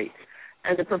it right.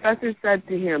 And the professor said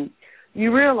to him,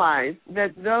 you realize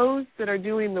that those that are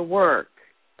doing the work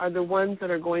are the ones that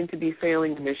are going to be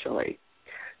failing initially.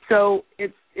 So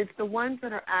it's the ones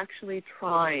that are actually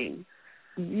trying.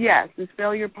 Yes, is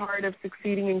failure part of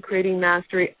succeeding in creating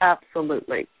mastery?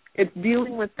 Absolutely. It's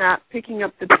dealing with that, picking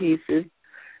up the pieces,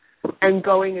 and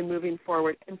going and moving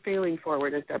forward and failing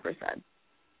forward, as Deborah said.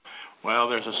 Well,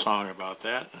 there's a song about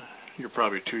that. You're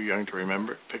probably too young to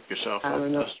remember it. Pick yourself up,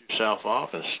 dust yourself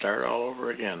off, and start all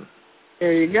over again.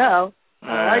 There you go.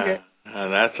 I like it.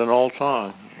 And that's an old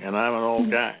song, and I'm an old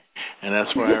guy, and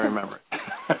that's why I remember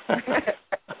it.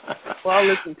 Well, I'll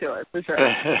listen to it, for sure.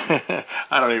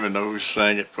 I don't even know who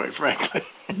sang it, quite frankly.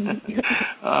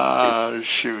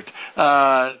 Shoot.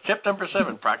 Tip number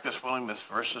 7, practice willingness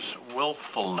versus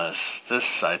willfulness. This,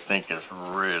 I think, is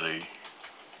really,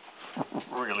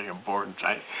 really important.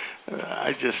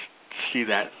 I just see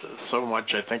that so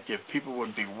much. I think if people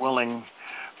would be willing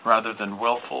rather than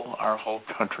willful, our whole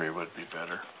country would be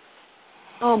better.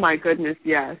 Oh, my goodness,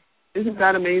 yes. Isn't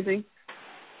that amazing?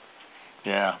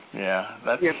 Yeah.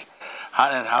 That's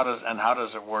how does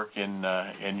it work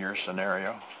in your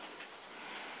scenario?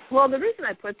 Well, the reason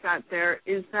I put that there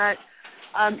is that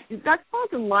that falls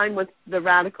in line with the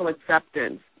radical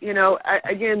acceptance.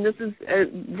 Again, this is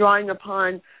drawing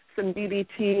upon some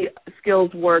DBT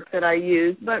skills work that I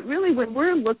use, but really when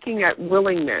we're looking at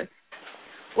willingness,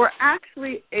 we're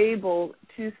actually able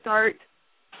to start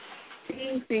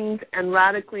seeing things and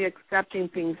radically accepting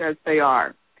things as they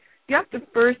are. You have to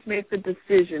first make the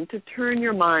decision to turn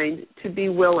your mind to be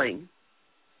willing.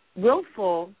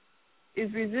 Willful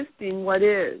is resisting what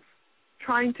is,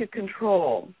 trying to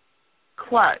control,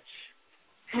 clutch,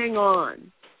 hang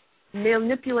on,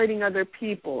 manipulating other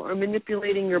people or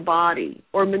manipulating your body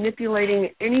or manipulating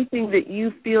anything that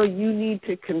you feel you need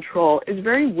to control is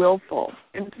very willful,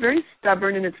 and it's very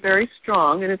stubborn, and it's very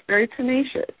strong, and it's very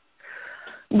tenacious.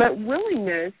 But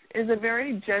willingness is a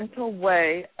very gentle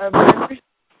way of understanding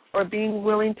or being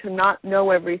willing to not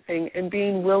know everything and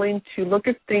being willing to look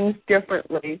at things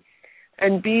differently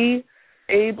and be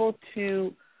able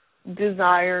to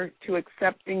desire to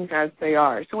accept things as they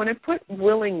are. So when I put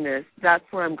willingness, that's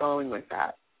where I'm going with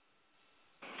that.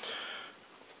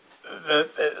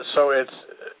 So is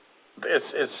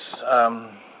it?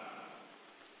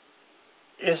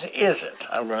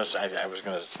 I was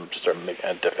going to start making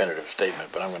a definitive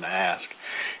statement, but I'm going to ask: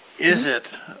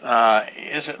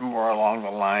 Is it more along the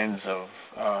lines of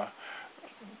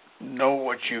know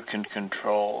what you can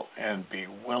control and be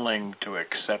willing to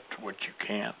accept what you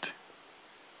can't?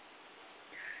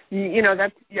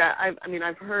 That's,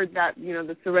 I've heard that,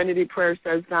 the Serenity Prayer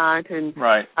says that, and,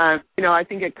 right. I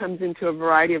think it comes into a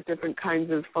variety of different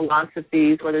kinds of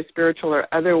philosophies, whether spiritual or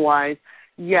otherwise.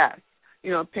 Yes,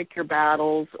 pick your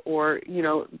battles, or,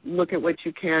 look at what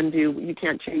you can do. You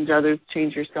can't change others,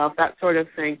 change yourself, that sort of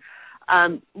thing.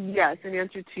 Yes, in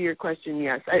answer to your question,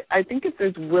 yes. I think if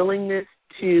there's willingness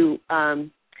to,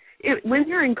 when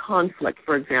you're in conflict,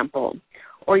 for example,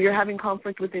 or you're having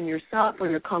conflict within yourself, or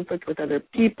you're in conflict with other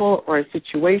people, or a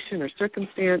situation or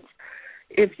circumstance,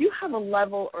 if you have a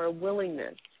level or a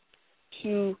willingness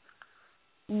to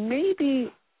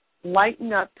maybe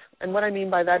lighten up, and what I mean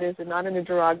by that is not in a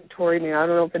derogatory manner. I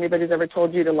don't know if anybody's ever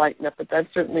told you to lighten up, but I've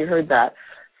certainly heard that.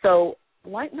 So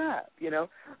lighten up,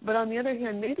 But on the other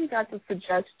hand, maybe that's a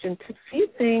suggestion to see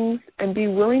things and be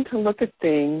willing to look at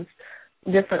things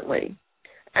differently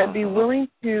and be willing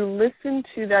to listen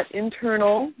to that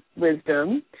internal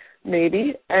wisdom,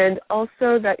 maybe, and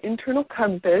also that internal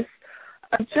compass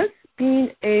of just being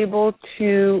able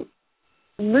to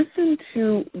listen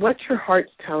to what your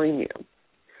heart's telling you,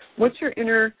 what your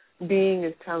inner being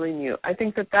is telling you. I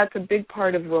think that that's a big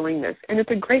part of willingness, and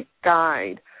it's a great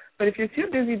guide. But if you're too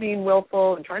busy being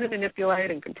willful and trying to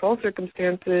manipulate and control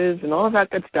circumstances and all of that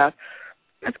good stuff,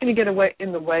 that's going to get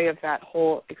in the way of that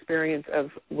whole experience of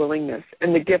willingness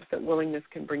and the gifts that willingness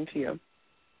can bring to you.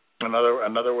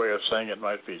 Another way of saying it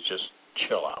might be just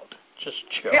chill out. Just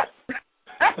chill. Yeah.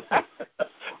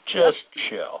 Just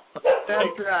chill.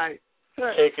 That's right.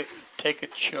 Take a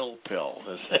chill pill.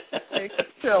 Take a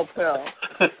chill pill.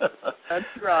 That's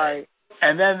right.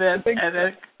 And then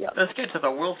let's get to the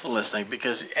willfulness thing,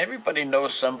 because everybody knows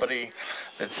somebody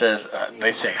that says,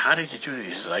 they say, how did you do this?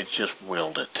 He says, I just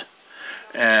willed it.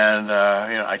 And,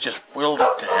 I just willed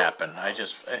it to happen.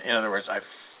 In other words,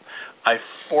 I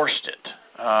forced it.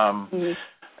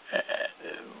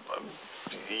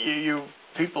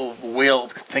 People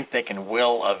think they can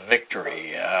will a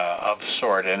victory of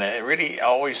sort, and it really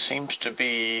always seems to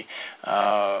be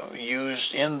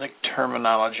used in the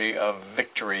terminology of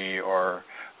victory or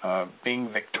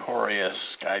being victorious.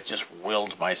 I just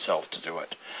willed myself to do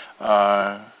it.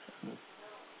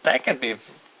 That can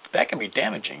be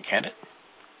damaging, can't it?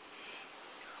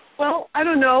 Well, I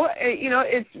don't know.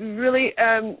 It's really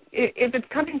if it's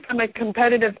coming from a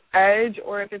competitive edge,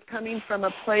 or if it's coming from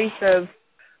a place of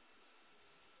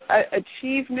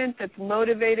achievement that's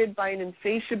motivated by an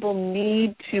insatiable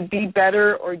need to be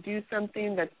better or do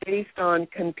something that's based on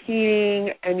competing,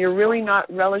 and you're really not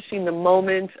relishing the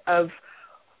moment of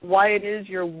why it is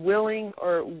you're willing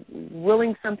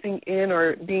something in,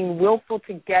 or being willful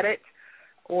to get it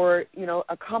or,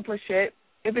 accomplish it.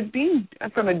 If it's being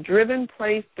from a driven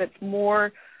place that's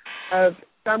more of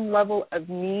some level of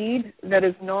need that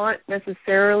is not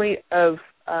necessarily of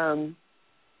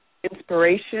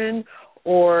inspiration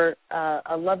or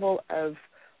a level of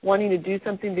wanting to do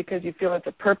something because you feel it's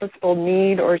a purposeful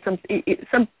need, or some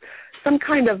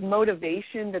kind of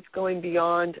motivation that's going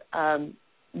beyond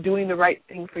doing the right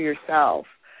thing for yourself.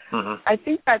 Mm-hmm. I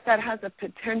think that has a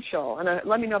potential, and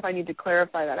let me know if I need to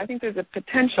clarify that. I think there's a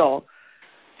potential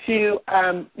to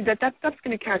that stuff's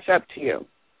going to catch up to you.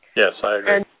 Yes, I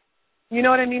agree. And you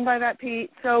know what I mean by that, Pete?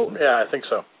 So yeah, I think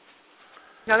so.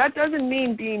 Now, that doesn't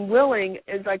mean being willing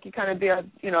is like you kind of be a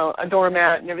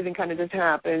doormat and everything kind of just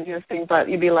happens, things like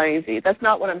you be lazy. That's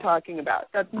not what I'm talking about.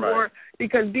 That's more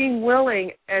because being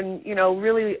willing and,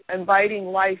 really inviting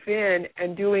life in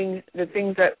and doing the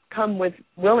things that come with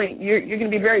willing, you're going to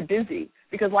be very busy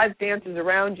because life dances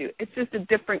around you. It's just a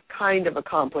different kind of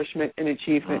accomplishment and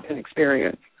achievement and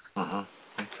experience.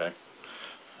 Mm-hmm. Okay.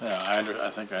 Yeah,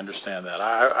 I think I understand that.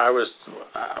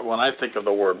 When I think of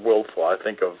the word willful, I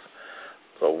think of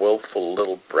a willful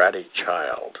little bratty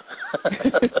child.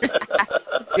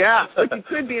 Yeah, but you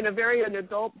could be in an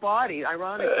adult body,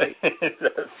 ironically.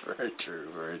 That's very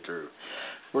true, very true.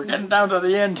 We're getting down to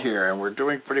the end here, and we're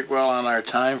doing pretty well on our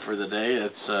time for the day.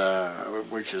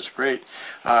 Which is great.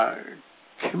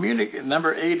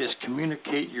 Number 8 is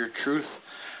communicate your truth.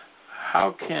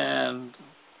 How can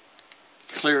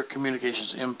clear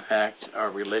communications impact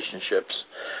our relationships?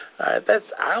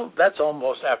 That's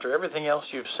almost, after everything else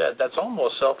you've said, that's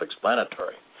almost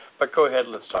self-explanatory. But go ahead,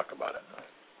 let's talk about it.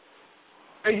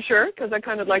 Are you sure? Because I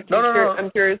kind of like to No.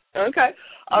 I'm curious. Okay.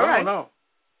 All right. No.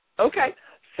 Okay.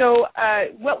 So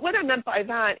what I meant by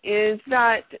that is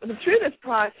that through this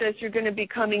process, you're going to be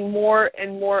becoming more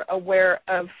and more aware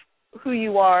of who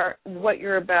you are, what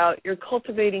you're about. You're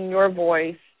cultivating your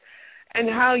voice and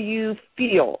how you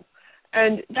feel.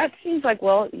 And that seems like,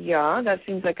 that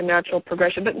seems like a natural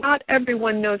progression, but not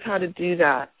everyone knows how to do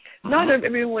that. Mm-hmm. Not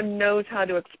everyone knows how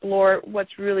to explore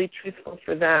what's really truthful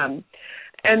for them.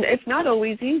 And it's not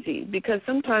always easy, because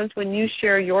sometimes when you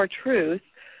share your truth,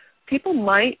 people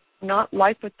might not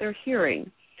like what they're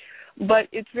hearing. But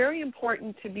it's very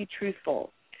important to be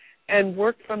truthful and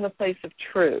work from the place of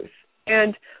truth.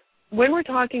 And when we're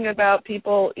talking about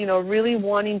people, really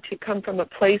wanting to come from a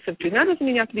place of truth, that doesn't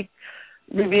mean you have to be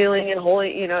revealing and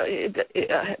holding,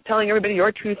 telling everybody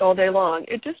your truth all day long.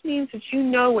 It just means that you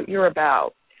know what you're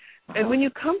about. And when you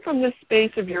come from this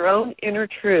space of your own inner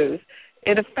truth,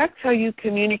 it affects how you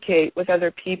communicate with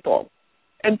other people.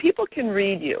 And people can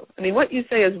read you. I mean, what you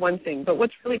say is one thing, but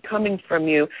what's really coming from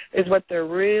you is what they're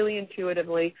really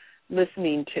intuitively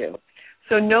listening to.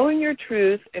 So knowing your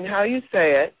truth and how you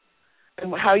say it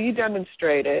and how you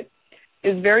demonstrate it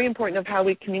is very important of how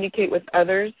we communicate with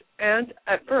others and,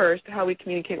 at first, how we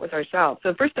communicate with ourselves. So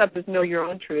the first step is know your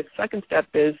own truth. Second step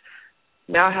is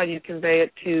now how you convey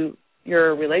it to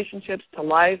your relationships, to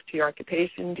life, to your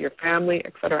occupation, to your family,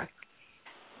 etc.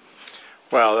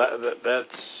 Well,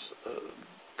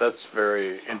 that's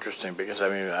very interesting because, I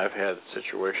mean, I've had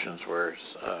situations where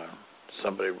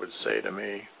somebody would say to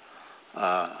me,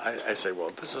 I say, well,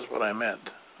 this is what I meant,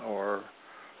 or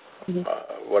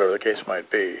whatever the case might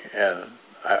be. And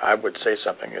I would say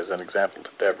something as an example to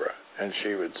Deborah, and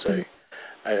she would say,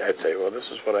 I'd say, well, this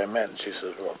is what I meant. And she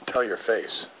says, well, tell your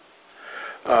face.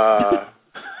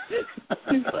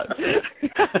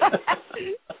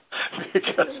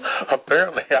 Because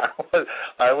apparently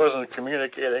I wasn't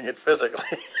communicating it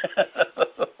physically.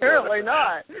 Apparently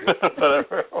not.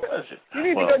 Whatever it was. You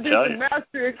need to go do some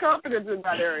mastery and confidence in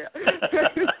that area.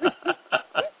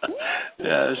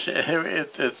 Yeah,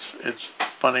 it's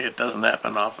funny. It doesn't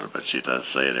happen often, but she does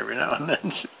say it every now and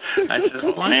then. I said,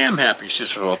 well, I am happy. She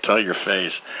said, well, tell your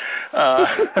face.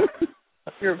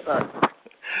 You're fun.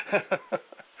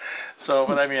 So,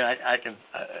 but I mean, I can.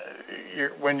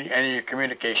 Your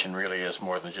communication really is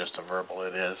more than just a verbal.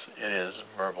 It is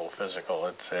verbal, physical.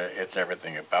 It's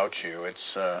everything about you.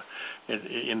 It's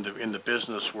in the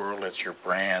business world, it's your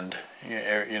brand.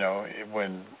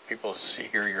 When people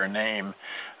hear your name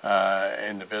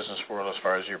in the business world, as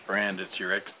far as your brand, it's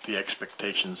the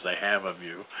expectations they have of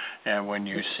you. And when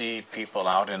you see people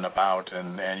out and about,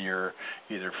 and you're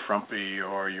either frumpy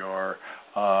or you're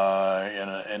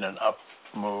in an up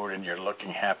mood and you're looking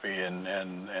happy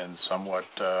and somewhat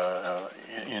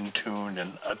in tuned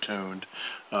and attuned,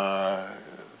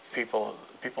 people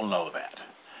know that,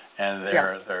 and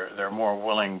they're more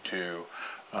willing to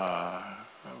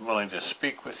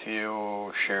speak with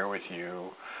you, share with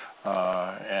you,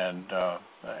 and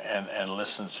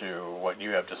listen to what you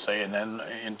have to say, and then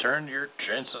in turn your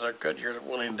chances are good you're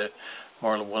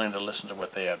more willing to listen to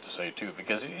what they have to say, too,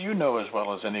 because you know as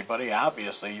well as anybody,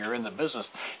 obviously, you're in the business.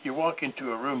 You walk into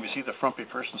a room, you see the frumpy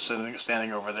person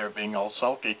standing over there being all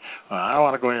sulky. I don't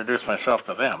want to go introduce myself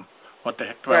to them. What the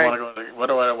heck do I want to go?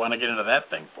 What do I want to get into that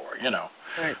thing for?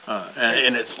 Right.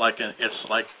 And it's like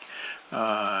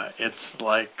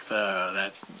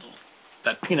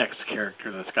that Peanuts character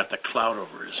that's got the cloud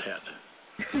over his head.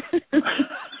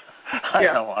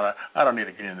 I don't need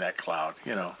to get in that cloud.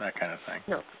 That kind of thing.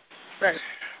 No. Right.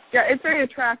 Yeah, it's very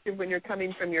attractive when you're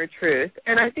coming from your truth.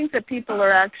 And I think that people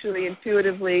are actually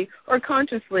intuitively or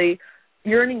consciously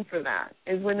yearning for that,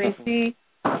 is when they see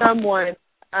someone,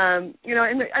 and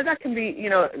that can be,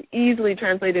 easily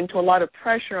translated into a lot of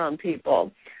pressure on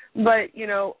people. But,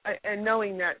 and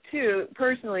knowing that, too,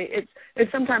 personally,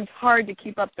 it's sometimes hard to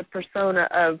keep up the persona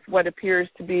of what appears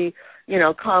to be,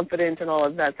 confident and all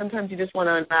of that. Sometimes you just want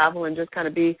to unravel and just kind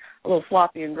of be a little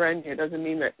floppy and grungy. It doesn't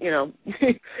mean that,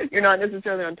 you're not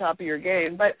necessarily on top of your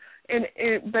game. But in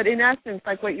essence,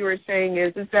 like what you were saying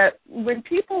is that when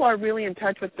people are really in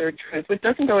touch with their truth, which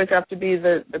doesn't always have to be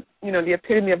the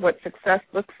epitome of what success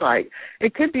looks like.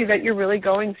 It could be that you're really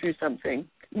going through something,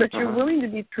 but you're willing to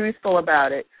be truthful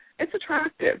about it. It's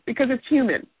attractive because it's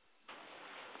human.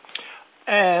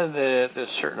 And there's a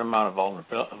certain amount of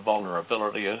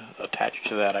vulnerability attached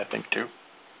to that, I think, too.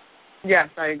 Yes,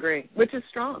 I agree, which is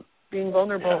strong. Being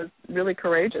vulnerable is really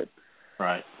courageous.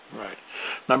 Right.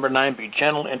 Number 9, be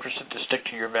gentle, interested, to stick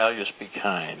to your values, be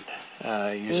kind.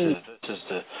 You said this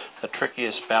is the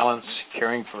trickiest balance,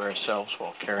 caring for ourselves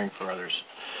while caring for others.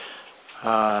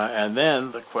 And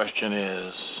then the question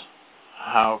is,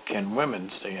 how can women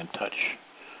stay in touch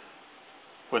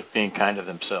with being kind to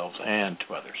themselves and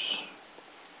to others?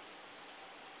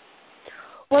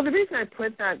 Well, the reason I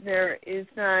put that there is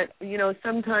that,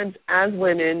 sometimes as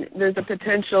women, there's a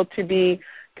potential to be,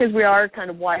 because we are kind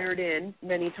of wired in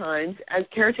many times as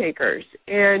caretakers.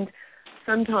 And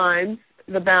sometimes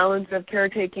the balance of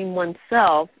caretaking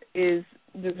oneself is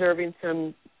deserving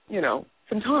some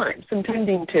time, some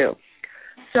tending to.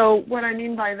 So what I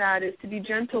mean by that is to be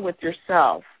gentle with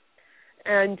yourself.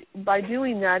 And by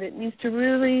doing that, it means to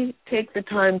really take the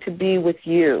time to be with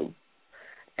you.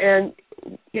 And,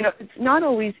 it's not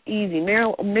always easy,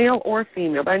 male or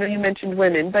female. But I know you mentioned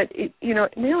women, but,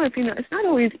 male or female, it's not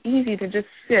always easy to just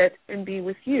sit and be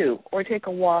with you or take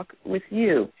a walk with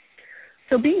you.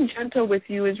 So being gentle with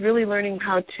you is really learning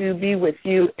how to be with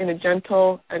you in a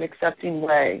gentle and accepting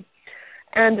way.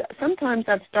 And sometimes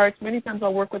that starts, many times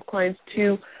I'll work with clients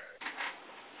to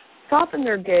soften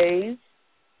their gaze,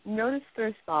 notice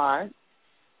their thoughts,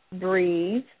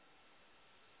 breathe,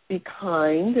 be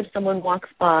kind. If someone walks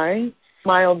by,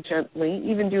 smile gently,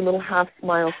 even do little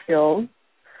half-smile skills.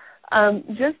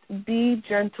 Just be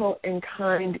gentle and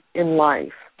kind in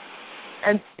life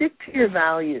and stick to your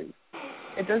values.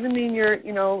 It doesn't mean you're,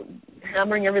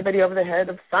 hammering everybody over the head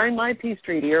of sign my peace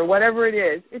treaty or whatever it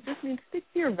is. It just means stick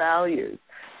to your values.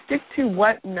 Stick to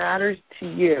what matters to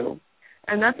you.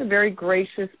 And that's a very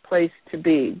gracious place to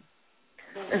be.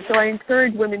 And so I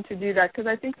encourage women to do that because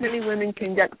I think many women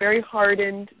can get very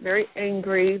hardened, very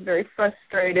angry, very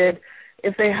frustrated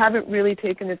if they haven't really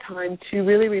taken the time to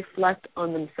really reflect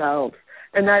on themselves.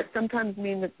 And that sometimes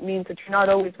means that you're not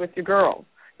always with your girls.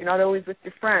 You're not always with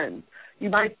your friends. You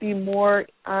might be more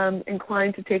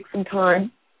inclined to take some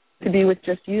time to be with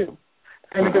just you.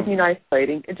 And it doesn't mean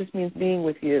isolating. It just means being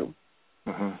with you.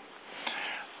 Mm-hmm.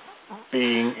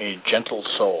 Being a gentle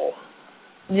soul.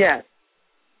 Yes.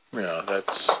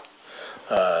 That's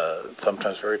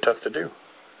sometimes very tough to do,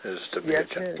 is to be a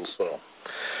gentle soul.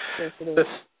 Yes, it is.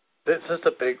 This is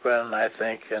a big one, I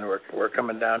think, and we're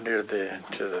coming down here to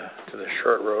the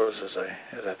short rows,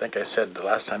 as I think I said the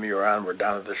last time you were on. We're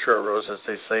down to the short rows, as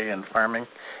they say in farming,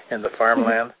 in the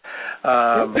farmland.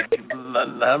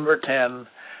 Number 10,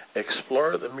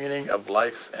 explore the meaning of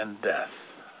life and death.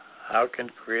 How can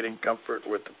creating comfort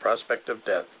with the prospect of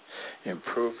death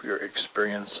improve your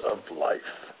experience of life?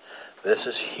 This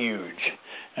is huge,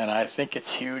 and I think it's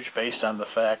huge based on the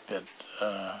fact that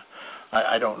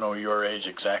I don't know your age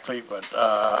exactly, but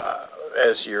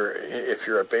if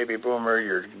you're a baby boomer,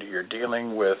 you're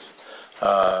dealing with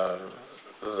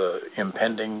the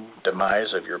impending demise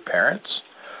of your parents,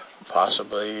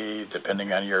 possibly,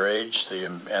 depending on your age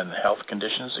and the health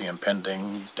conditions, the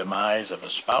impending demise of a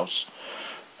spouse.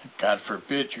 God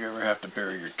forbid you ever have to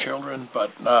bury your children, but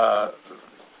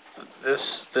this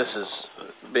is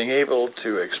being able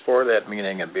to explore that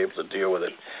meaning and be able to deal with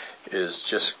it is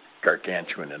just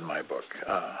gargantuan in my book.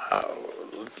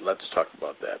 Let's talk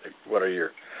about that. What are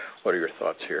your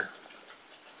thoughts here?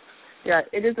 Yeah,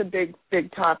 it is a big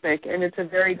topic, and it's a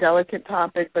very delicate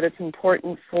topic, but it's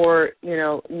important for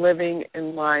living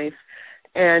in life,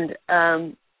 and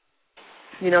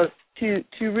to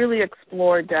really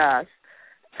explore death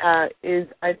is,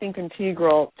 I think,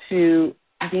 integral to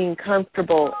being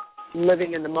comfortable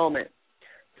living in the moment.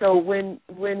 So when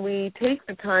we take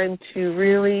the time to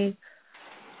really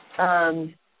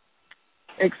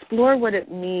explore what it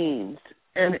means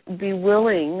and be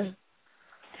willing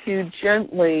to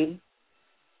gently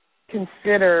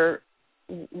consider,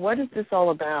 what is this all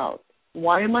about?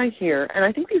 Why am I here? And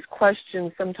I think these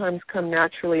questions sometimes come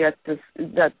naturally at this,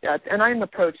 and I'm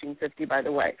approaching 50, by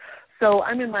the way. So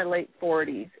I'm in my late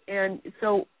 40s, and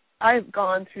so I've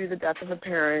gone through the death of a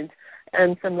parent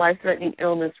and some life-threatening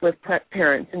illness with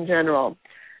parents in general.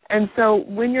 And so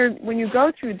when you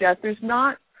go through death, there's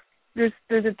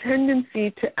a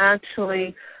tendency to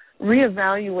actually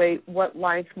reevaluate what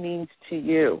life means to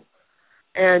you.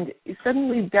 And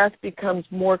suddenly death becomes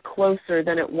more closer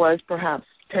than it was perhaps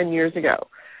 10 years ago.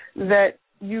 That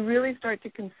you really start to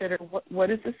consider,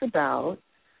 what is this about?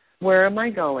 Where am I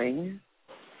going?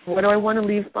 What do I want to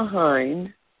leave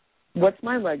behind? What's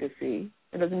my legacy?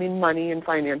 It doesn't mean money and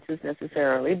finances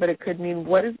necessarily, but it could mean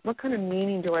what kind of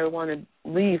meaning do I want to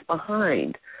leave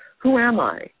behind? Who am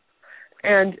I?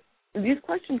 And these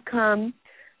questions come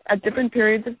at different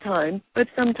periods of time, but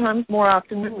sometimes, more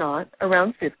often than not,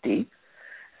 around 50.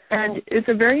 And it's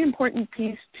a very important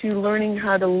piece to learning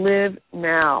how to live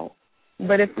now.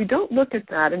 But if we don't look at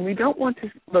that, and we don't want to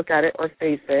look at it or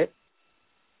face it,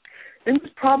 then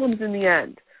there's problems in the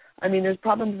end. I mean, there's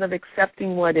problems of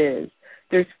accepting what is.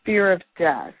 There's fear of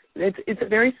death. It's a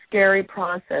very scary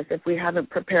process if we haven't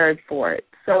prepared for it.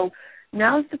 So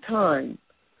now's the time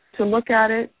to look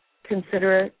at it,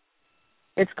 consider it.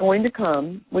 It's going to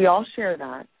come. We all share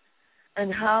that.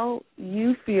 And how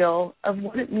you feel of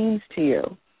what it means to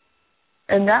you.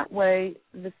 And that way,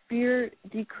 the fear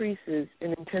decreases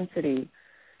in intensity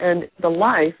and the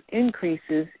life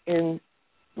increases in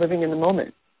living in the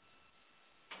moment.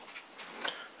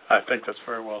 I think that's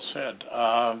very well said.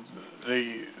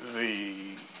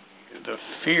 The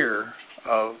fear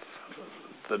of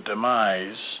the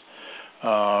demise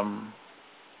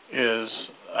is,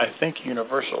 I think,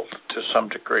 universal to some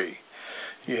degree.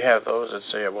 You have those that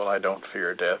say, well, I don't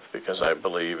fear death because I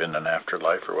believe in an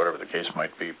afterlife or whatever the case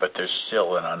might be, but there's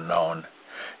still an unknown.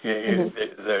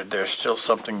 There's still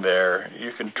something there.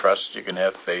 You can trust, you can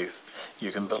have faith,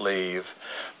 you can believe,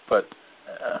 but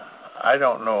I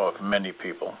don't know of many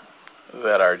people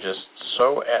that are just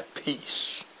so at peace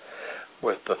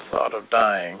with the thought of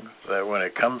dying that when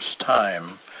it comes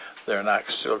time, they're not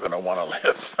still going to want to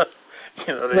live.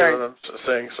 You know what I'm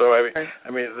saying? So I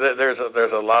mean, there's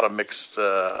a lot of mixed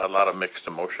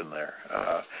emotion there.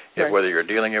 Whether you're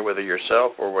dealing it with it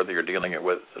yourself or whether you're dealing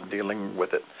with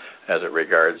it as it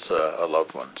regards a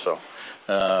loved one. So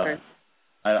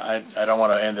I don't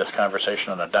want to end this conversation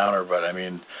on a downer, but I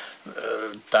mean,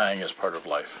 dying is part of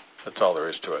life. That's all there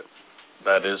is to it.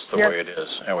 That is the way it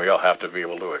is, and we all have to be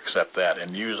able to accept that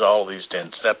and use all these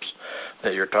 10 steps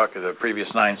that you're talking, the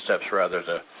previous 9 steps rather,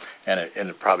 and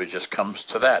it probably just comes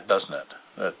to that, doesn't it?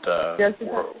 That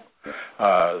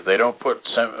they don't put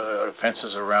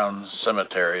fences around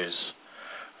cemeteries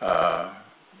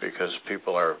because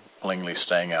people are willingly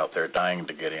staying out there dying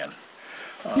to get in.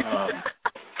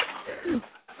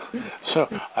 So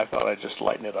I thought I'd just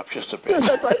lighten it up just a bit.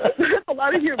 That's a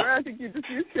lot of humor. I think you just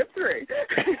used tip 3.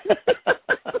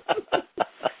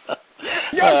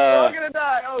 Yes, we're all going to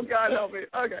die. Oh, God, help me.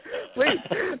 Okay, please.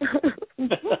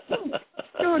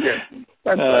 Okay.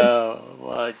 Oh,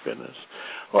 my goodness.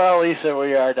 Well, Lisa,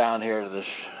 we are down here to the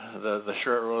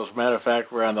short road. As a matter of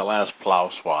fact, we're on the last plow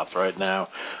swath right now.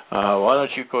 Why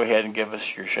don't you go ahead and give us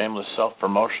your shameless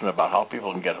self-promotion about how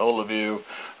people can get hold of you,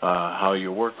 how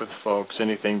you work with folks,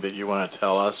 anything that you want to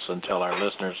tell us and tell our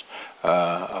listeners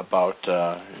about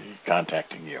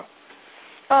contacting you.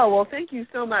 Oh, well, thank you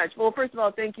so much. Well, first of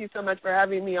all, thank you so much for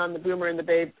having me on the Boomer and the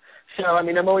Babe show. I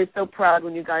mean, I'm always so proud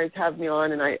when you guys have me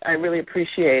on, and I really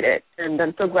appreciate it. And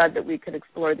I'm so glad that we could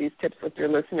explore these tips with your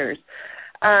listeners.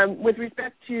 With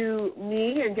respect to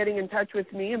me and getting in touch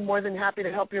with me, I'm more than happy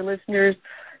to help your listeners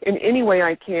in any way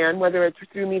I can, whether it's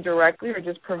through me directly or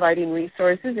just providing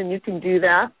resources. And you can do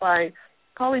that by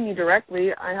calling me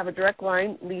directly. I have a direct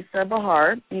line, Lisa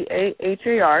Bahar,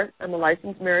 Bahar. I'm a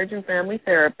licensed marriage and family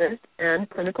therapist and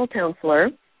clinical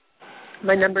counselor.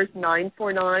 My number is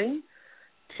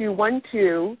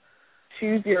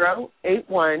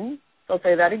 949-212-2081. So I'll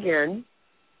say that again,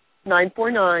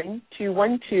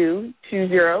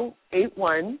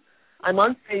 949-212-2081. I'm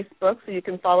on Facebook, so you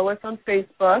can follow us on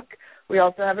Facebook. We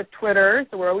also have a Twitter,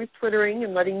 so we're always Twittering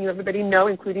and letting everybody know,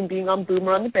 including being on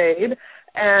Boomer on the Babe.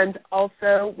 And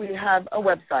also we have a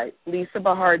website,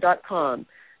 lisabahar.com.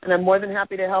 And I'm more than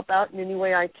happy to help out in any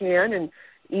way I can and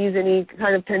ease any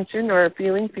kind of tension or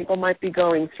feelings people might be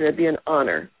going through. It'd be an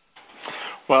honor.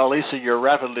 Well, Lisa, you're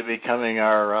rapidly becoming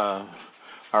our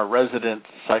resident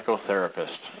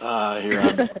psychotherapist here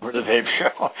on the Babe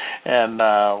Show, and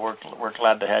we're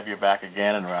glad to have you back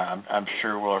again. And I'm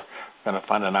sure we're going to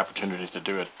find an opportunity to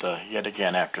do it yet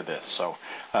again after this. So,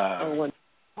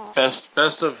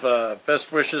 best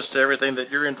wishes to everything that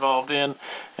you're involved in,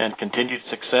 and continued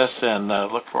success. And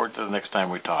look forward to the next time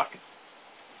we talk.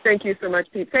 Thank you so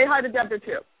much, Pete. Say hi to Deborah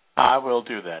too. I will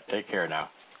do that. Take care now.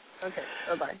 Okay.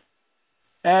 Bye-bye.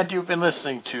 And you've been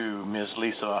listening to Ms.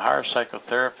 Lisa Bahar,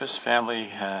 psychotherapist, family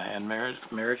and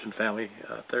marriage and family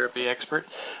therapy expert.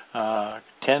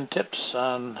 10 tips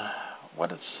on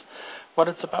what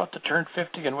it's about to turn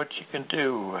 50 and what you can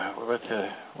do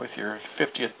with your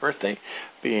 50th birthday,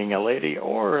 being a lady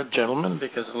or a gentleman,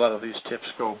 because a lot of these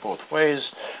tips go both ways,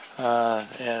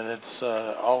 and it's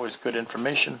always good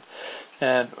information.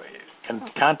 And can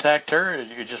contact her.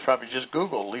 You could probably just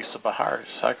Google Lisa Bahar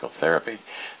psychotherapy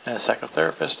and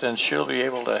psychotherapist, and she'll be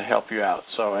able to help you out.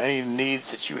 So any needs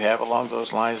that you have along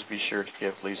those lines, be sure to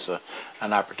give Lisa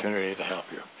an opportunity to help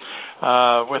you.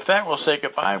 With that, we'll say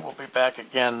goodbye. We'll be back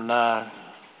again.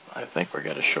 I think we're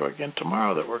going to show again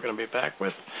tomorrow that we're going to be back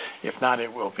with. If not,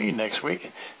 it will be next week.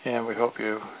 And we hope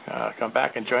you come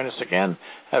back and join us again.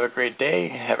 Have a great day.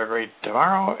 Have a great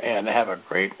tomorrow. And have a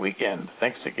great weekend.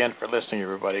 Thanks again for listening,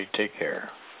 everybody. Take care.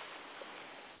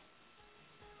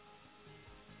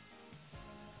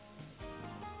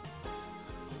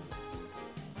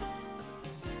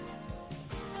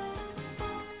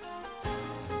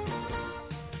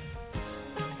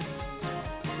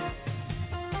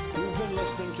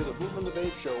 To the Boomer and the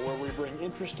Babe Show, where we bring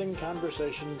interesting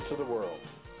conversation to the world.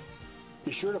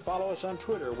 Be sure to follow us on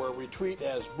Twitter, where we tweet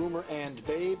as Boomer and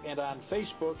Babe, and on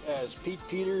Facebook as Pete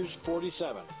Peters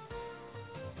 47.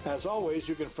 As always,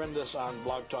 you can friend us on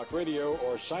Blog Talk Radio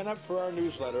or sign up for our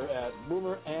newsletter at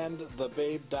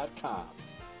boomerandthebabe.com.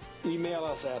 Email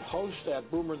us at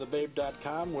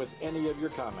host@boomerandthebabe.com with any of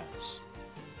your comments.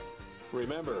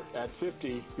 Remember, at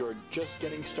 50, you're just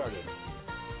getting started.